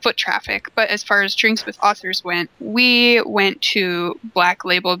lot of foot traffic. But as far as Drinks with Authors went, we went to Black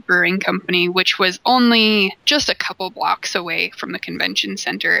Label Brewing Company, which was only just a couple blocks away from the convention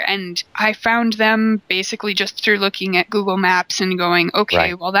center. And I found them basically just through looking at Google Maps and going,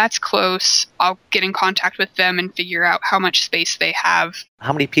 okay, well, that's close. I'll get in contact with them and figure out how much space they have.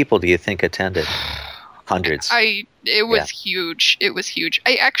 How many people do you think attended? Hundreds. It was huge. It was huge.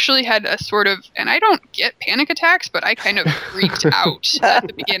 I actually had a sort of, and I don't get panic attacks, but I kind of freaked out at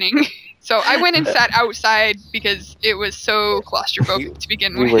the beginning. So I went and sat outside because it was so claustrophobic to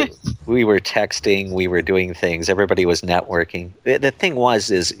begin with. We were texting, we were doing things, everybody was networking. The thing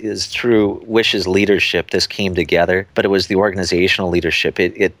is through Wish's leadership, this came together, but it was the organizational leadership.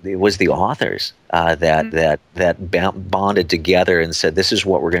 It was the authors that bonded together and said, this is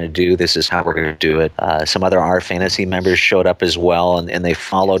what we're going to do, this is how we're going to do it. Some other Our Fantasy members showed up as well, and they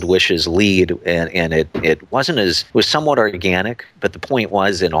followed Wish's lead, and it was somewhat organic, but the point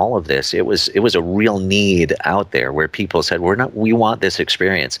was in all of this, it was a real need out there where people said, we want this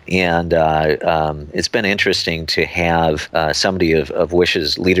experience. And it's been interesting to have somebody of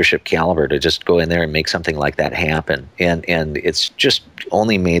Wish's leadership caliber to just go in there and make something like that happen. And it's just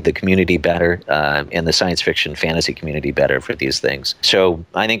only made the community better and the science fiction fantasy community better for these things. So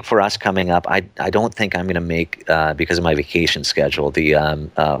I think for us coming up, I don't think I'm going to make, because of my vacation schedule, the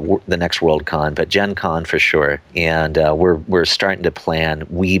next Worldcon, but Gen Con for sure. And we're starting to plan,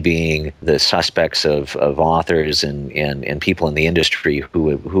 we being the suspects of authors and people in the industry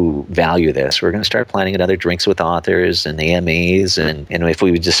who value this. We're going to start planning another Drinks with Authors and AMAs, and if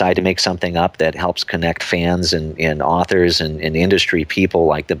we decide to make something up that helps connect fans and authors and industry people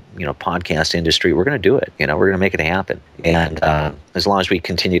like the podcast industry industry, we're going to do it. We're going to make it happen. And as long as we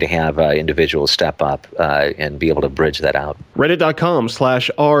continue to have individuals step up and be able to bridge that out.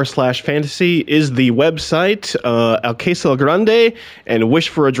 Reddit.com/r/fantasy is the website. El Queso Grande and Wish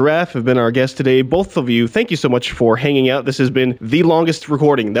for a Giraffe have been our guests today. Both of you, thank you so much for hanging out. This has been the longest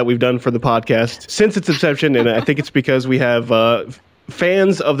recording that we've done for the podcast since its inception, and I think it's because we have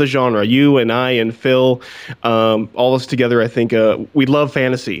fans of the genre, you and I and Phil, all of us together. I think we love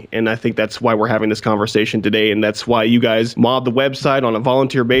fantasy, and I think that's why we're having this conversation today, and that's why you guys mod the website on a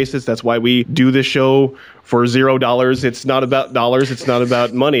volunteer basis. That's why we do this show for $0. It's not about dollars. It's not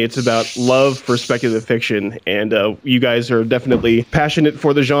about money. It's about love for speculative fiction. And you guys are definitely passionate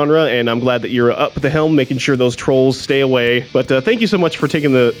for the genre, and I'm glad that you're up at the helm, making sure those trolls stay away. But thank you so much for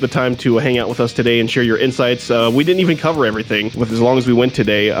taking the time to hang out with us today and share your insights. We didn't even cover everything with as long as we went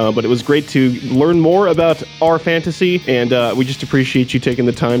today, but it was great to learn more about our fantasy, and we just appreciate you taking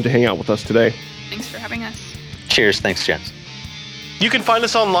the time to hang out with us today. Thanks for having us. Cheers. Thanks, gents. You can find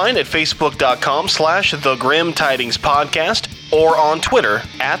us online at facebook.com/The Grim Tidings Podcast or on Twitter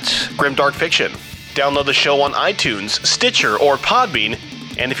 @GrimDarkFiction. Download the show on iTunes, Stitcher, or Podbean,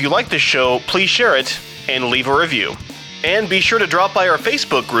 and if you like this show, please share it and leave a review. And be sure to drop by our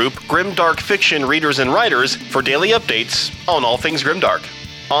Facebook group, Grimdark Fiction Readers and Writers, for daily updates on all things Grimdark.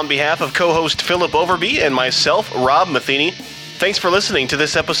 On behalf of co-host Philip Overby and myself, Rob Matheny, thanks for listening to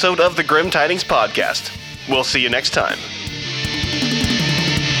this episode of the Grim Tidings Podcast. We'll see you next time.